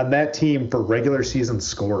on that team for regular season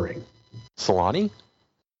scoring? Solani?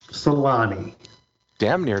 Solani.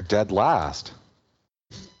 Damn near dead last.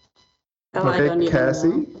 Oh, I don't even Cassie?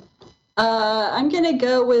 know. I'm gonna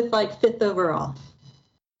go with like 5th overall.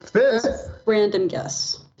 5th. Random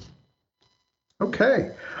guess.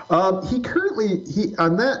 Okay. He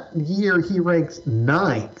on that year he ranks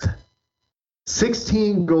 9th.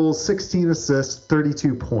 16 goals, 16 assists,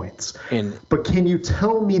 32 points. But can you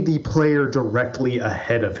tell me the player directly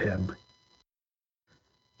ahead of him?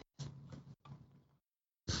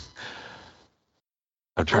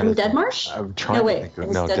 I'm trying to Deadmarsh? I'm trying No, to wait. think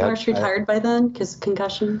Was Deadmarsh retired by then? Because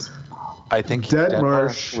concussions? I think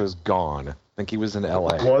Deadmarsh was gone. I think he was in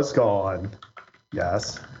LA. Was gone.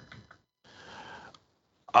 Yes.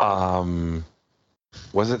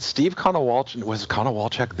 Was it Steve Konowalchuk? Was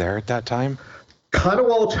Konowalchuk there at that time?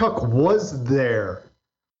 Konowalchuk was there,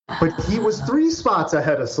 but he was 3 spots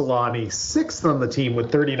ahead of Solani, 6th on the team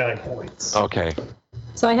with 39 points. Okay.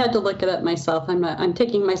 So I had to look it up myself. I'm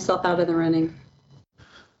taking myself out of the running.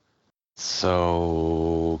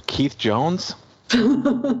 So Keith Jones?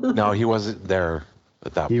 No, he wasn't there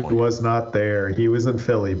at that point. He was not there. He was in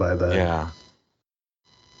Philly by then. Yeah.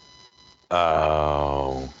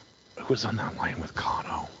 Oh. Who was on that line with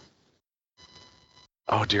Kono?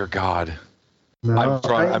 Oh, dear God. No,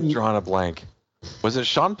 I'm drawing a blank. Was it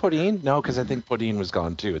Sean Podine? No, because I think Podine was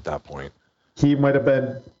gone too at that point. He might have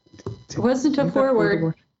been. It wasn't a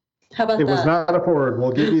forward. How about that? It was not a forward.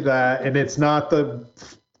 We'll give you that. And it's not the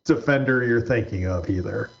defender you're thinking of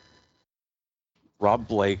either. Rob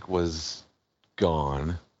Blake was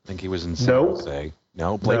gone. I think he was in San Jose.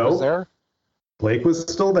 No, Blake was there? Blake was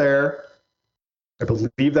still there. I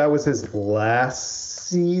believe that was his last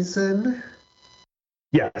season.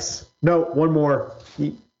 Yes. No, one more.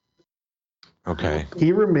 Okay.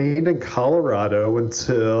 He remained in Colorado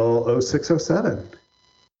until 06-07.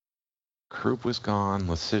 Krupp was gone.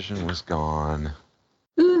 Lecision was gone.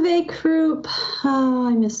 Uwe Krupp. Oh,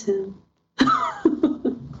 I miss him.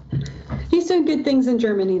 He's doing good things in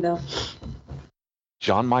Germany, though.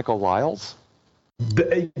 John Michael Lyles?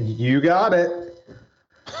 You got it.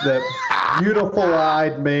 The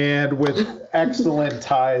beautiful-eyed man with excellent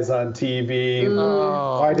ties on TV.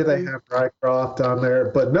 Why do they have Rycroft on there?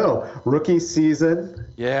 But no, rookie season.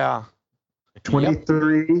 Yeah.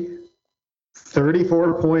 23,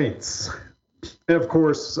 34 points. And of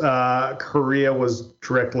course, Korea was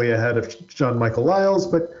directly ahead of John Michael Lyles,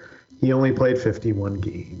 but he only played 51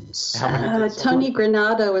 games. Tony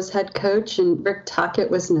Granado was head coach, and Rick Tocchet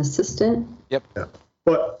was an assistant. Yep. Yeah.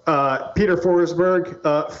 But Peter Forsberg,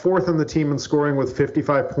 4th on the team in scoring with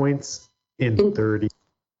 55 points in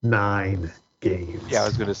 39 games. Yeah, I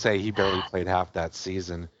was going to say he barely played half that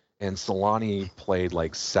season. And Solani played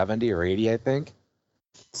like 70 or 80, I think.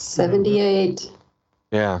 78.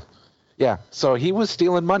 Yeah. Yeah. So he was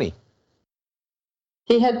stealing money.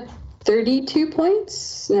 He had 32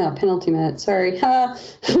 points? No, penalty minute. Sorry.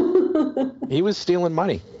 He was stealing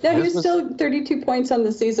money. No, he was still 32 points on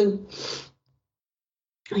the season.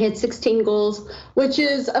 He had 16 goals, which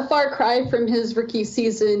is a far cry from his rookie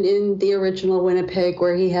season in the original Winnipeg,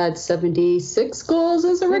 where he had 76 goals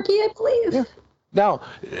as a rookie, I believe. Yeah.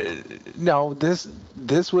 No, this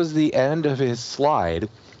was the end of his slide,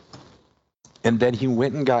 and then he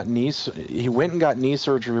went and got knee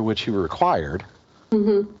surgery, which he required,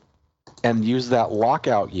 and used that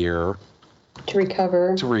lockout year to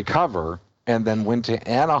recover, and then went to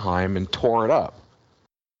Anaheim and tore it up.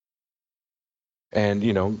 And,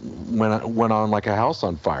 went on like a house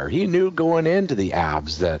on fire. He knew going into the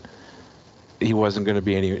Avs that he wasn't going to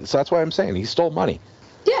be any. So that's why I'm saying he stole money.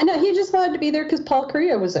 Yeah, no, he just wanted to be there because Paul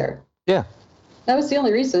Kariya was there. Yeah. That was the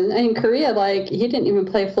only reason. I mean, Kariya, he didn't even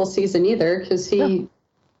play a full season either because I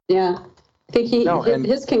think he hit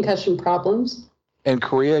his concussion problems. And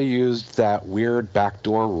Kariya used that weird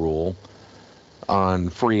backdoor rule on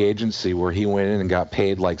free agency where he went in and got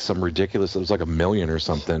paid like some ridiculous, it was like $1 million or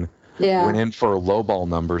something. Yeah. Went in for a lowball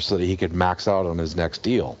number so that he could max out on his next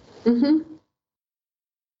deal. Mm-hmm.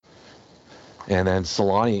 And then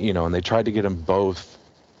Solani, and they tried to get them both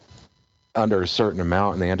under a certain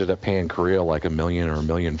amount, and they ended up paying Kariya like $1 million or $1.5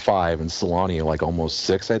 million, and Solani like almost $6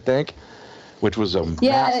 million, I think, which was a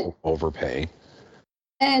massive overpay.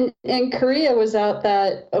 And Kariya was out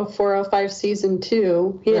that 04-05 season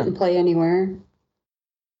too. He didn't play anywhere.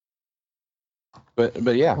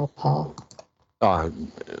 But yeah. Oh, Paul.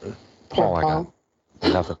 Paul, I got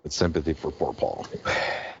nothing but sympathy for poor Paul.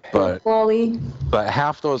 But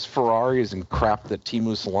half those Ferraris and crap that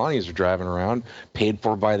Teemu Solani's are driving around paid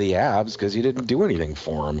for by the Avs because he didn't do anything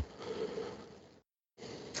for him.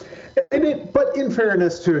 But in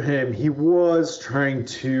fairness to him, he was trying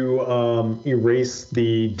to erase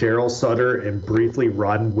the Daryl Sutter and briefly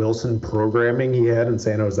Ron Wilson programming he had in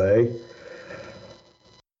San Jose.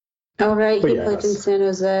 Oh, right. He played in San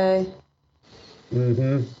Jose.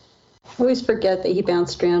 Mm-hmm. I always forget that he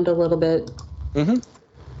bounced around a little bit. Mm-hmm.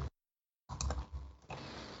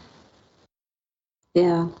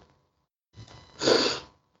 Yeah.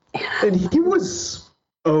 And he was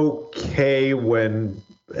okay when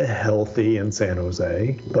healthy in San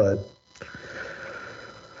Jose, but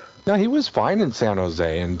No, he was fine in San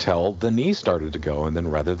Jose until the knee started to go, and then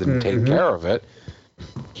rather than take care of it,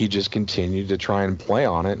 he just continued to try and play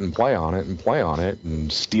on it and play on it and play on it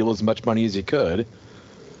and steal as much money as he could.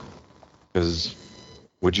 Because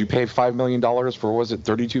would you pay $5 million for, was it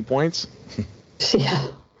 32 points? Yeah.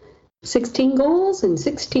 16 goals and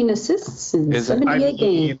 16 assists in Is it? 78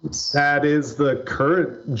 games. that is the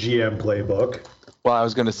current GM playbook. Well, I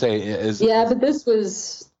was going to say, is Yeah, but this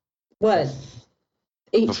was, what,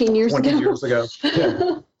 18 years 20 ago? years ago.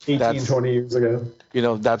 Yeah. 18, That's- 20 years ago.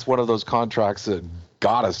 that's one of those contracts that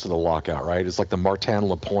got us to the lockout, right? It's like the Martin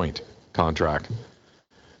Lapointe contract.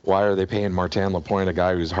 Why are they paying Martin Lapointe, a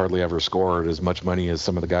guy who's hardly ever scored, as much money as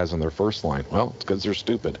some of the guys on their first line? Well, it's because they're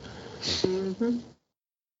stupid. Mm-hmm.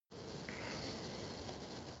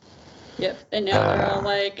 Yep. And now they're all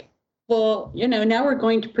like, well, now we're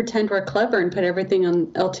going to pretend we're clever and put everything on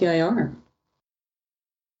LTIR.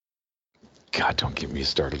 God, don't get me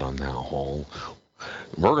started on that whole.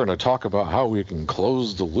 We're going to talk about how we can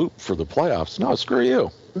close the loop for the playoffs. No, screw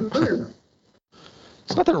you.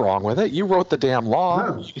 There's nothing wrong with it. You wrote the damn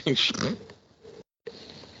law. No.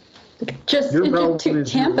 Just Your it problem took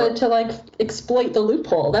is Tampa to exploit the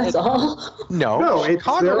loophole. That's all. No, it's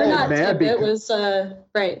Chicago. they're Or all not mad Tampa. It because was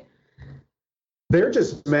right. they're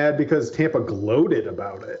just mad because Tampa gloated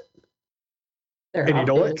about it. They're And you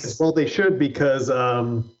know what? obvious. Well, they should, because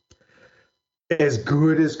as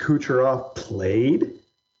good as Kucherov played,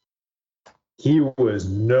 he was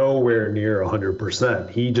nowhere near 100%.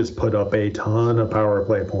 He just put up a ton of power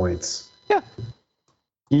play points. Yeah.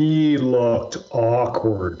 He looked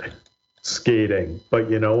awkward skating, but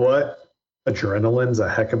you know what? Adrenaline's a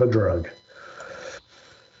heck of a drug.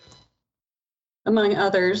 Among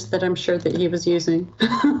others that I'm sure that he was using.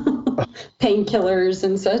 Painkillers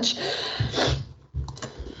and such.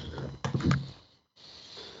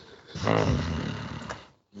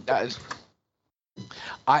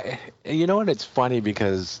 And it's funny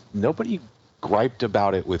because nobody griped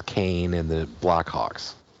about it with Kane and the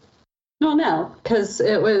Blackhawks. Well, no, because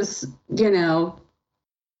it was,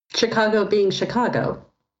 Chicago being Chicago.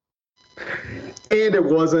 And it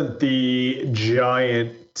wasn't the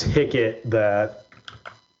giant ticket that,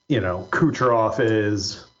 Kucherov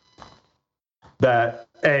is, that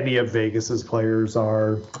any of Vegas's players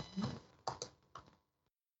are.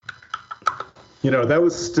 That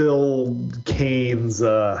was still Kane's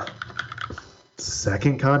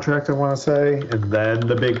second contract, I want to say, and then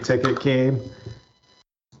the big ticket came.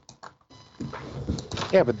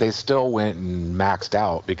 Yeah, but they still went and maxed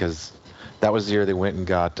out because that was the year they went and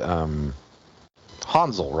got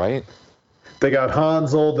Hansel, right? They got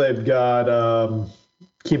Hansel. They've got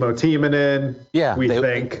Kimmo Timonen. Yeah, we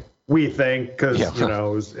think because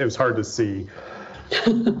it was hard to see.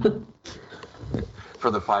 For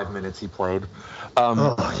the 5 minutes he played.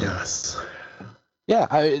 Oh yes.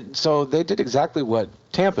 Yeah, so they did exactly what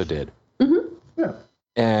Tampa did. Mm-hmm. Yeah.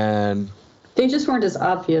 And They just weren't as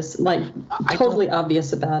obvious, totally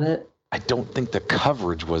obvious about it. I don't think the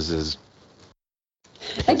coverage was as...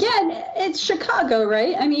 Again, it's Chicago,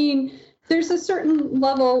 right? I mean, there's a certain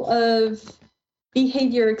level of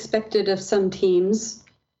behavior expected of some teams.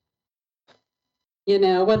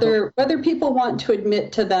 Whether people want to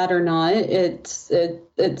admit to that or not, it's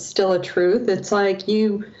still a truth. It's like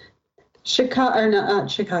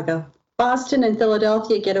Boston and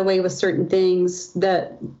Philadelphia get away with certain things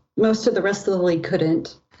that most of the rest of the league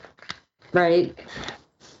couldn't, right?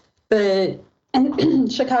 And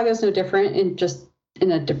Chicago's no different, just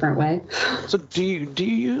in a different way. So do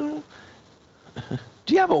you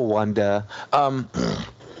have a wonder?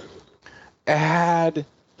 Had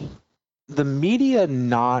the media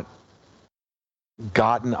not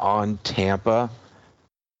gotten on Tampa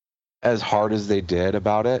as hard as they did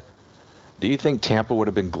about it, do you think Tampa would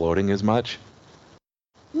have been gloating as much?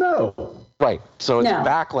 No. Right. So it's No.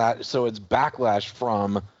 backlash. So it's backlash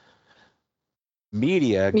from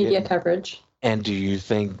media. Coverage. And do you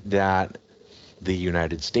think that the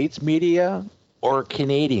United States media or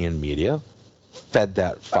Canadian media fed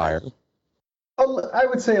that fire? I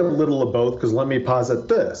would say a little of both, because let me posit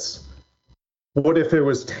this. What if it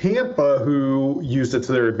was Tampa who used it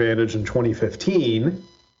to their advantage in 2015,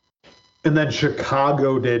 and then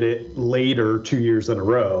Chicago did it later, 2 years in a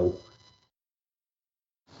row?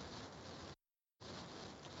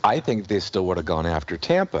 I think they still would have gone after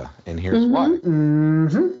Tampa, and here's why.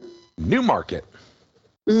 Mm-hmm. New market.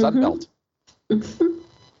 Sunbelt. Mhm.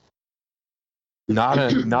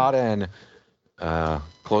 Not an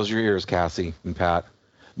close your ears, Cassie and Pat.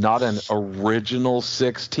 Not an original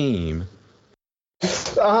 6 team.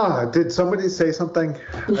 Did somebody say something?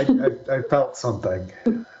 I felt something.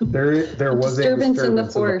 There was a Disturbance in the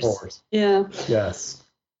disturbance force. Yeah. Yes.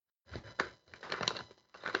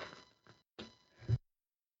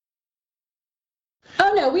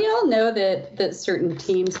 Oh no, we all know that certain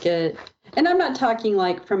teams get, and I'm not talking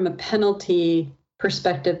like from a penalty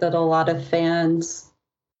perspective that a lot of fans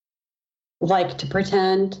like to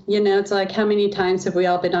pretend. It's like, how many times have we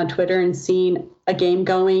all been on Twitter and seen a game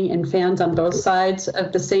going and fans on both sides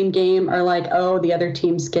of the same game are like, oh, the other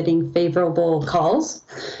team's getting favorable calls,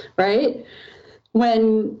 right?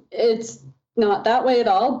 When it's not that way at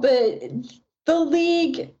all. But the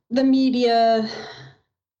league, the media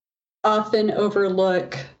often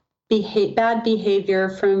overlook bad behavior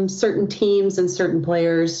from certain teams and certain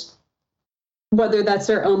players, whether that's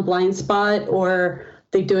their own blind spot or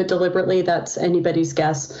they do it deliberately. That's anybody's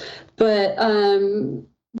guess. But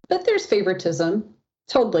there's favoritism,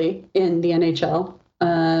 totally, in the NHL,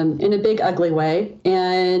 in a big, ugly way.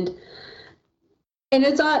 And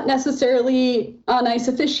it's not necessarily on ice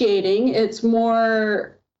officiating. It's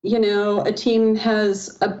more, a team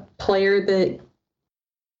has a player that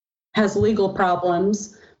has legal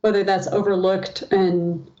problems, whether that's overlooked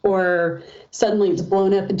or suddenly it's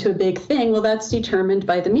blown up into a big thing. Well, that's determined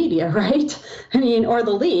by the media, right? Or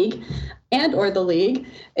the league.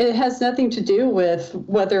 It has nothing to do with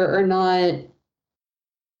whether or not,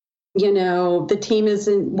 the team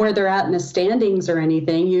isn't where they're at in the standings or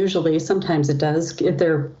anything. Usually, sometimes it does if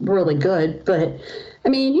they're really good. But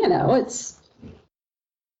it's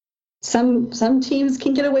some teams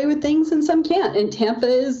can get away with things and some can't. And Tampa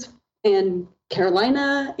is, and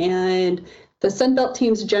Carolina and the Sunbelt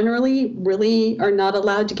teams generally really are not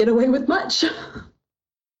allowed to get away with much.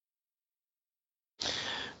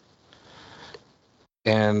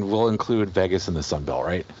 And we'll include Vegas in the Sunbelt,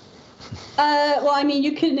 right?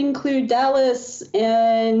 You can include Dallas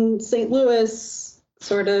and St. Louis,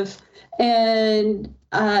 sort of, and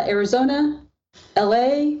Arizona,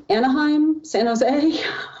 LA, Anaheim, San Jose.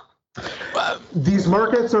 These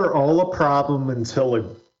markets are all a problem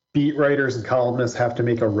until beat writers and columnists have to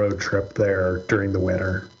make a road trip there during the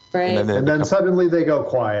winter. Right. And then suddenly they go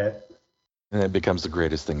quiet. And it becomes the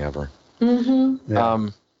greatest thing ever. Mm-hmm. Yeah.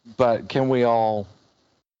 But can we all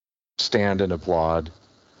stand and applaud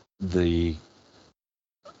the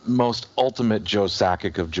most ultimate Joe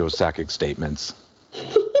Sakic of Joe Sakic statements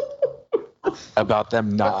about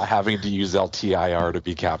them not having to use LTIR to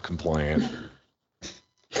be cap compliant?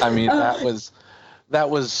 That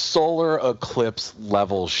was solar eclipse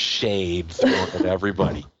level shade thrown at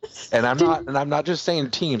everybody. And I'm not just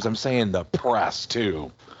saying teams, I'm saying the press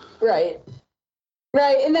too. Right.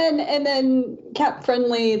 And then Cap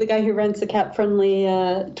Friendly, the guy who runs the Cap Friendly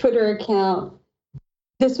Twitter account,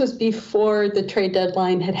 this was before the trade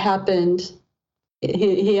deadline had happened.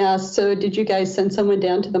 He asked, so did you guys send someone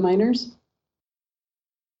down to the minors?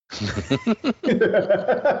 I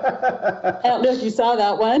don't know if you saw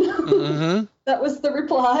that one. Mm-hmm. That was the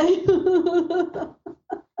reply.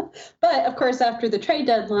 But of course, after the trade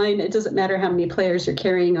deadline, it doesn't matter how many players you're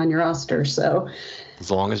carrying on your roster. So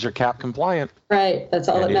as long as you're cap compliant. Right. That's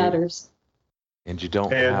all that matters. And you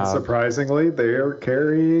don't and have... surprisingly, they are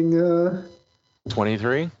carrying...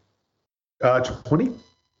 23?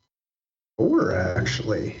 24,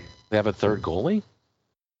 actually. They have a third goalie?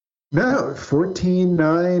 No, 14,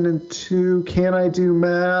 9, and 2. Can I do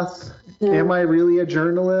math? No. Am I really a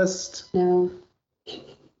journalist? No.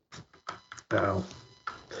 No.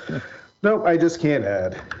 Nope, I just can't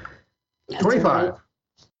add. That's 25. right.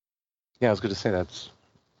 Yeah, I was going to say that's...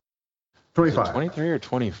 25. 23 or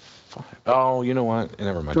 25? Oh, you know what?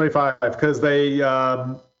 Never mind. 25, because they...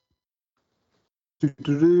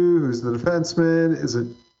 who's the defenseman? Is it...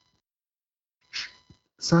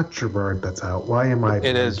 It's not Gerard that's out. Why am I...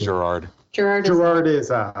 It is Gerard. Gerard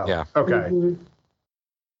is out. Yeah. Okay.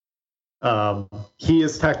 Mm-hmm. He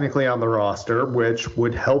is technically on the roster, which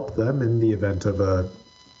would help them in the event of a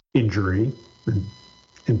injury,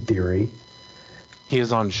 in theory. He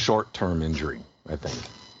is on short-term injury, I think.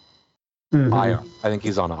 Mm-hmm. IR. I think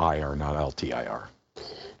he's on IR, not LTIR.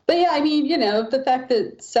 But yeah, the fact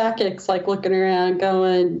that Sakic's like looking around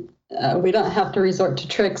going, we don't have to resort to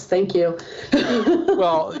tricks, thank you.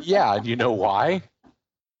 Well, yeah, and you know why?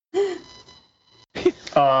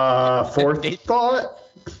 Fourth thought?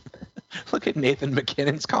 Look at Nathan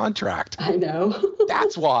McKinnon's contract. I know.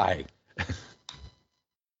 That's why.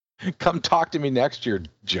 Come talk to me next year,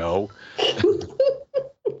 Joe.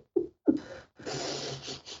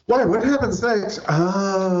 Why? What happens next?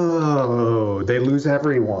 Oh, they lose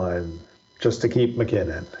everyone just to keep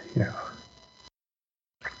McKinnon. Yeah.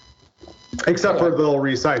 Except for they'll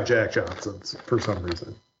re-sign Jack Johnson for some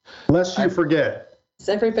reason. Lest you forget.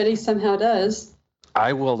 Everybody somehow does.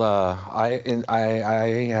 I will. I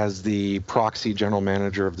as the proxy general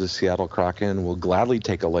manager of the Seattle Kraken, will gladly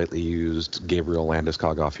take a lightly used Gabriel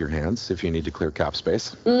Landeskog off your hands if you need to clear cap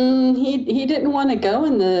space. He didn't want to go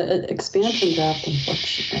in the expansion draft,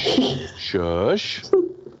 unfortunately. Shush.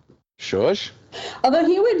 Shush. Although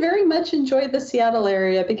he would very much enjoy the Seattle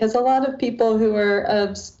area because a lot of people who are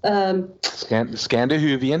of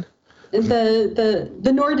Scandinavian,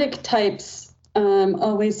 the Nordic types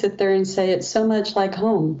always sit there and say it's so much like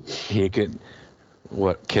home. He could,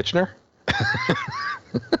 what, Kitchener?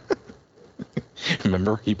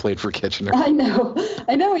 Remember, he played for Kitchener. I know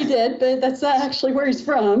he did, but that's not actually where he's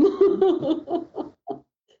from.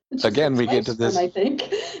 Again, we get to this. I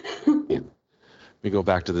think. Yeah. We go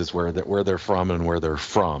back to this where they're from and where they're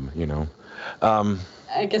from. You know.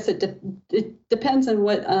 I guess it depends on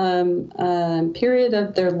what period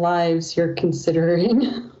of their lives you're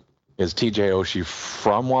considering. Is TJ Oshie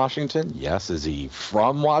from Washington? Yes. Is he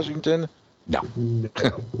from Washington? No.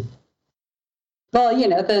 Well, you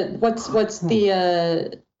know, what's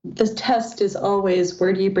the test is always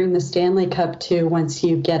where do you bring the Stanley Cup to once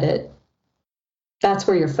you get it? That's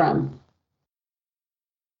where you're from.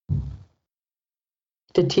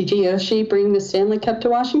 Did TJ Oshie bring the Stanley Cup to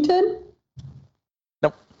Washington?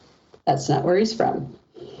 Nope. That's not where he's from.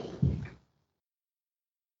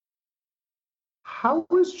 How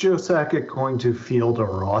is Joe Sakic going to field a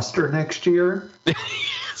roster next year?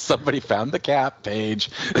 Somebody found the cap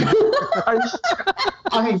page.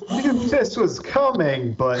 I knew this was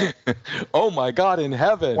coming, but oh my God in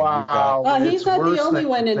heaven! Wow, well, he's not the only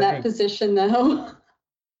one in that position, though.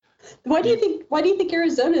 Why do you think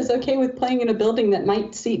Arizona is okay with playing in a building that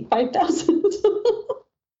might seat 5,000?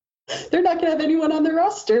 They're not going to have anyone on the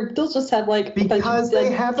roster. They'll just have because they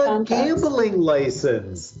have a gambling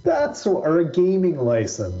license. Or a gaming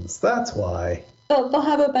license. That's why. They'll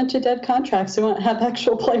have a bunch of dead contracts. They won't have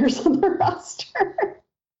actual players on the roster.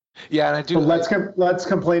 Yeah, and I do. But let's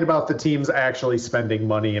complain about the teams actually spending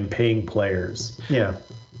money and paying players. Yeah.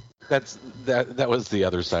 That was the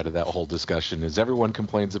other side of that whole discussion. Is everyone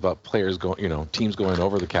complains about players going, teams going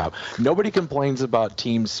over the cap. Nobody complains about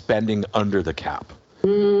teams spending under the cap.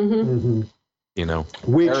 Mm-hmm.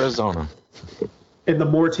 Which, Arizona. And the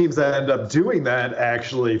more teams that end up doing that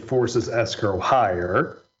actually forces escrow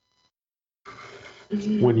higher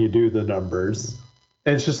when you do the numbers.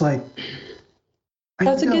 And it's just like...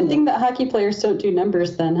 That's a good thing that hockey players don't do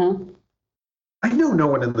numbers then, huh? I know no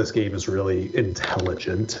one in this game is really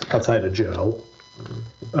intelligent outside of Joe.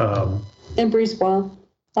 And Brisebois.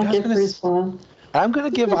 I'll give Brisebois. I'm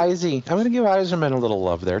going to give Yzerman a little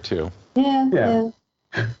love there, too. Yeah.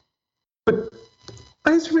 But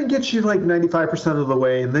Yzerman gets you 95% of the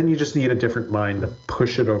way, and then you just need a different mind to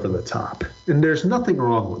push it over the top. And there's nothing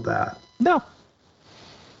wrong with that. No.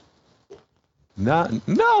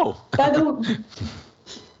 No. By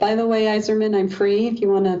the way, Yzerman, I'm free if you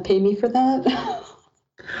want to pay me for that.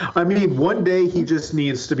 I mean, one day he just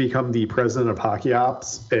needs to become the president of hockey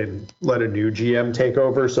ops and let a new GM take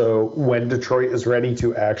over. So when Detroit is ready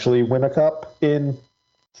to actually win a cup in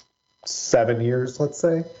 7 years, let's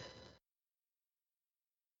say.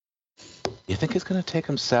 You think it's going to take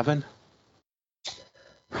him 7?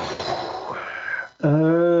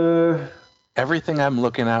 Everything I'm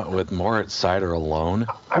looking at with Moritz Seider alone.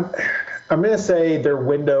 I'm going to say their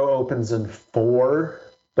window opens in 4,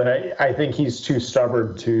 but I think he's too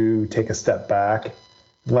stubborn to take a step back,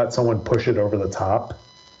 let someone push it over the top.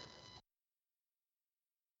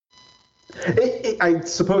 I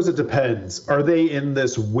suppose it depends. Are they in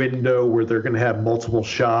this window where they're going to have multiple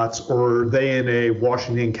shots, or are they in a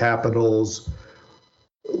Washington Capitals,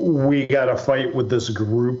 we got to fight with this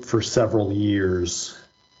group for several years?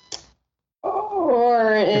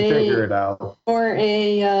 Or figure it out.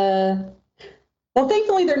 Well,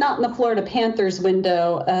 thankfully they're not in the Florida Panthers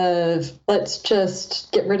window of let's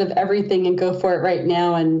just get rid of everything and go for it right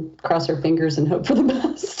now and cross our fingers and hope for the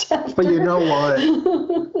best. After. But you know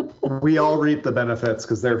what? We all reap the benefits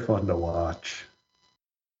because they're fun to watch.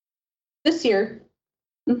 This year.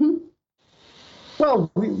 Mm-hmm.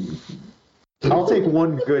 Well, I'll take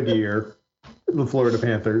one good year, the Florida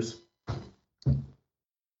Panthers.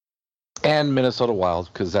 And Minnesota Wild,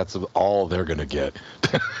 because that's all they're going to get.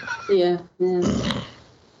 Yeah.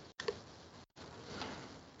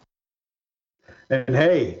 And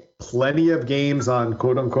hey, plenty of games on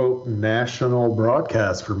quote-unquote national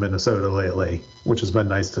broadcast for Minnesota lately, which has been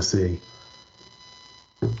nice to see.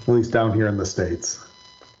 At least down here in the States.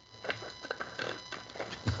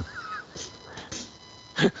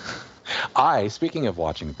 Speaking of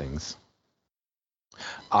watching things,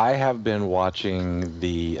 I have been watching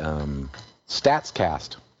the stats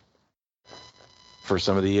cast for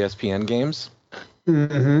some of the ESPN games.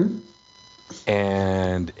 Mm-hmm.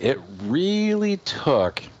 And it really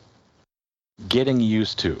took getting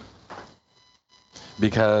used to.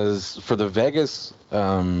 Because for the Vegas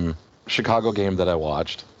Chicago game that I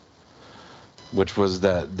watched, which was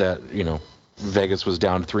that Vegas was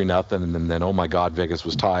down 3-0, and then oh my God, Vegas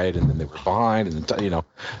was tied, and then they were behind, and then,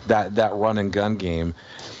 that run and gun game,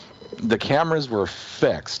 the cameras were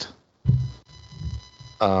fixed.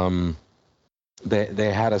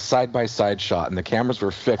 They had a side-by-side shot, and the cameras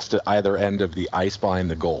were fixed at either end of the ice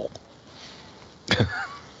behind the goal.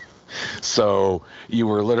 So you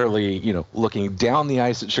were literally, looking down the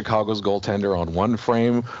ice at Chicago's goaltender on one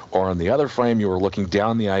frame, or on the other frame, you were looking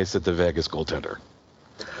down the ice at the Vegas goaltender.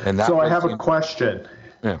 And that. So I have a question.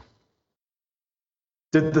 Yeah.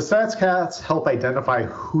 Did the StatsCast help identify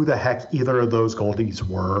who the heck either of those goalies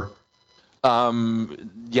were?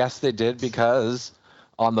 Yes, they did, because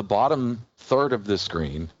on the bottom third of the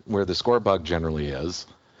screen, where the score bug generally is,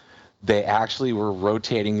 they actually were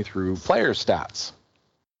rotating through player stats.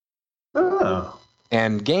 Oh.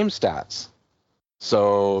 And game stats.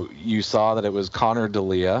 So you saw that it was Connor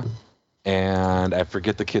D'Elia, and I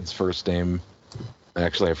forget the kid's first name.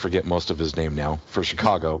 Actually, I forget most of his name now for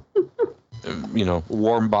Chicago.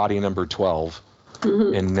 Warm body number 12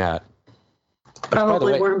 in net.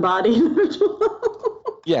 Probably warm body.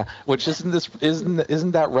 Yeah, which isn't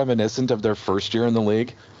that reminiscent of their first year in the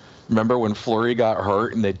league? Remember when Fleury got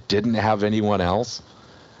hurt and they didn't have anyone else,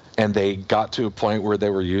 and they got to a point where they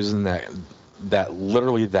were using that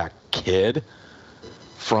kid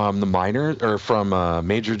from the minor or from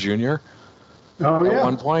Major Junior at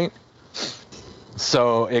one point.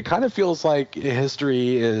 So it kind of feels like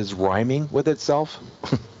history is rhyming with itself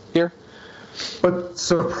here. But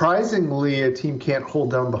surprisingly, a team can't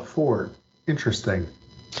hold down the fort. Interesting.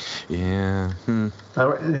 Yeah.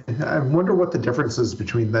 I wonder what the differences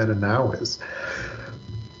between then and now is.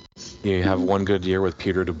 You have one good year with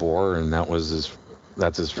Peter DeBoer, and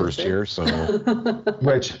that's his first year. So,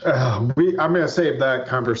 which I'm going to save that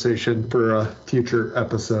conversation for a future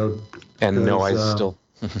episode. And I still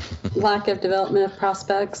lack of development of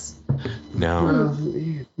prospects. No.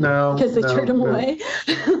 No. Because they turned him away.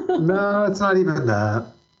 No, it's not even that.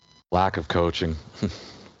 Lack of coaching.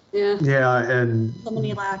 Yeah. Yeah, and so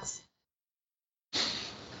many lacks.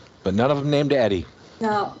 But none of them named Eddie.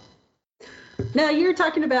 No. Now you're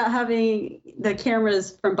talking about having the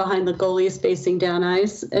cameras from behind the goalies facing down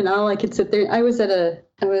ice, and all I could sit there. I was at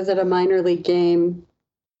a minor league game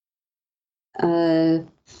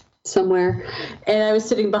somewhere, and I was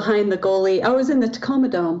sitting behind the goalie. I was in the Tacoma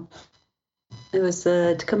Dome. It was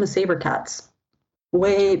the Tacoma SaberCats.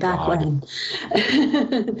 Way back when.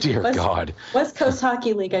 Dear God. West Coast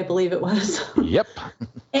Hockey League, I believe it was. Yep.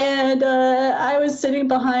 And I was sitting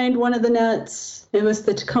behind one of the nets. It was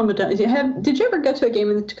the Tacoma Dome. Did you ever go to a game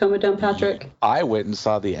in the Tacoma Dome, Patrick? I went and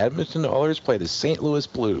saw the Edmonton Oilers play the St. Louis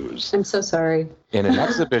Blues. I'm so sorry. In an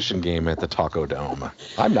exhibition game at the Taco Dome.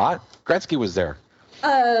 I'm not. Gretzky was there.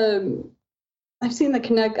 I've seen the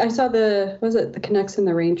Connect. I saw the Canucks and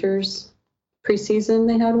the Rangers preseason.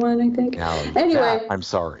 They had one, I think. Anyway, I'm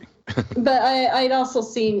sorry. But I'd also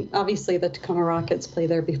seen, obviously, the Tacoma Rockets play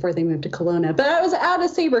there before they moved to Kelowna. But I was at a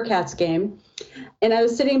SaberCats game, and I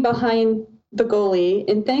was sitting behind the goalie,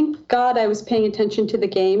 and thank God I was paying attention to the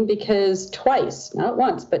game, because twice, not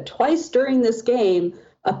once, but twice during this game,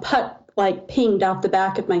 a putt pinged off the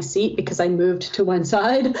back of my seat because I moved to one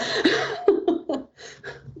side.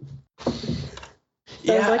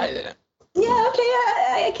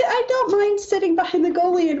 I don't mind sitting behind the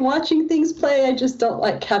goalie and watching things play. I just don't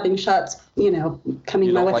like having shots,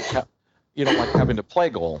 coming my way. You don't like having to play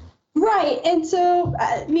goal. Right. And so,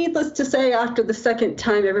 needless to say, after the second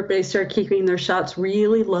time, everybody started keeping their shots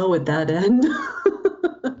really low at that end.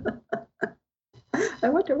 I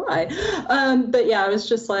wonder why. But yeah, I was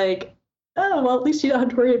just like, oh, well, at least you don't have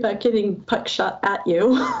to worry about getting puck shot at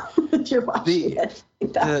you if you're watching it.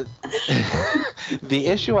 The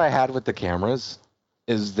issue I had with the cameras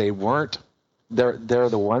is they're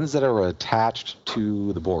the ones that are attached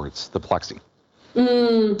to the boards, the plexi.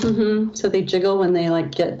 Mm-hmm. So they jiggle when they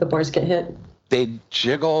the boards get hit. They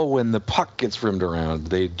jiggle when the puck gets rimmed around.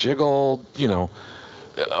 They jiggle,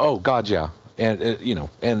 oh God, yeah. And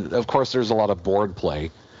and of course there's a lot of board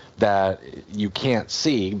play that you can't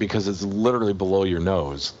see because it's literally below your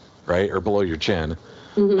nose, right? Or below your chin.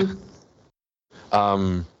 Mm-hmm.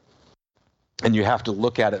 And you have to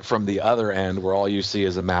look at it from the other end, where all you see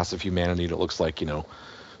is a mass of humanity that looks like, a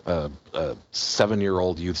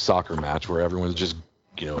 7-year-old youth soccer match where everyone's just,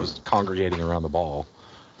 is congregating around the ball.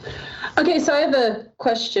 Okay, so I have a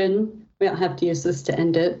question. We don't have to use this to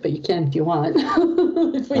end it, but you can if you want.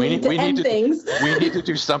 If we need to end things. We need to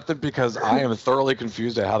do something, because I am thoroughly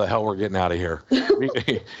confused at how the hell we're getting out of here.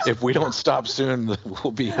 If we don't stop soon,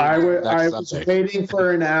 we'll be here I next was Sunday. waiting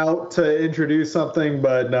for an out to introduce something,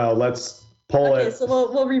 but no, let's pull it. Okay, so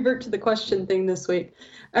we'll revert to the question thing this week.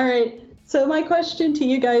 All right, so my question to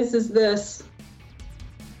you guys is this.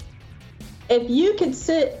 If you could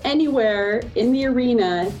sit anywhere in the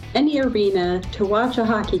arena, any arena, to watch a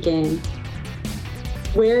hockey game,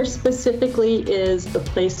 where specifically is the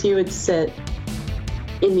place you would sit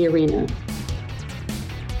in the arena?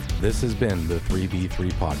 This has been the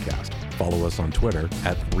 3v3 Podcast. Follow us on Twitter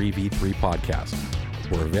at 3v3 Podcast.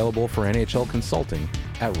 We're available for NHL consulting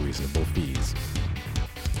at reasonable fees.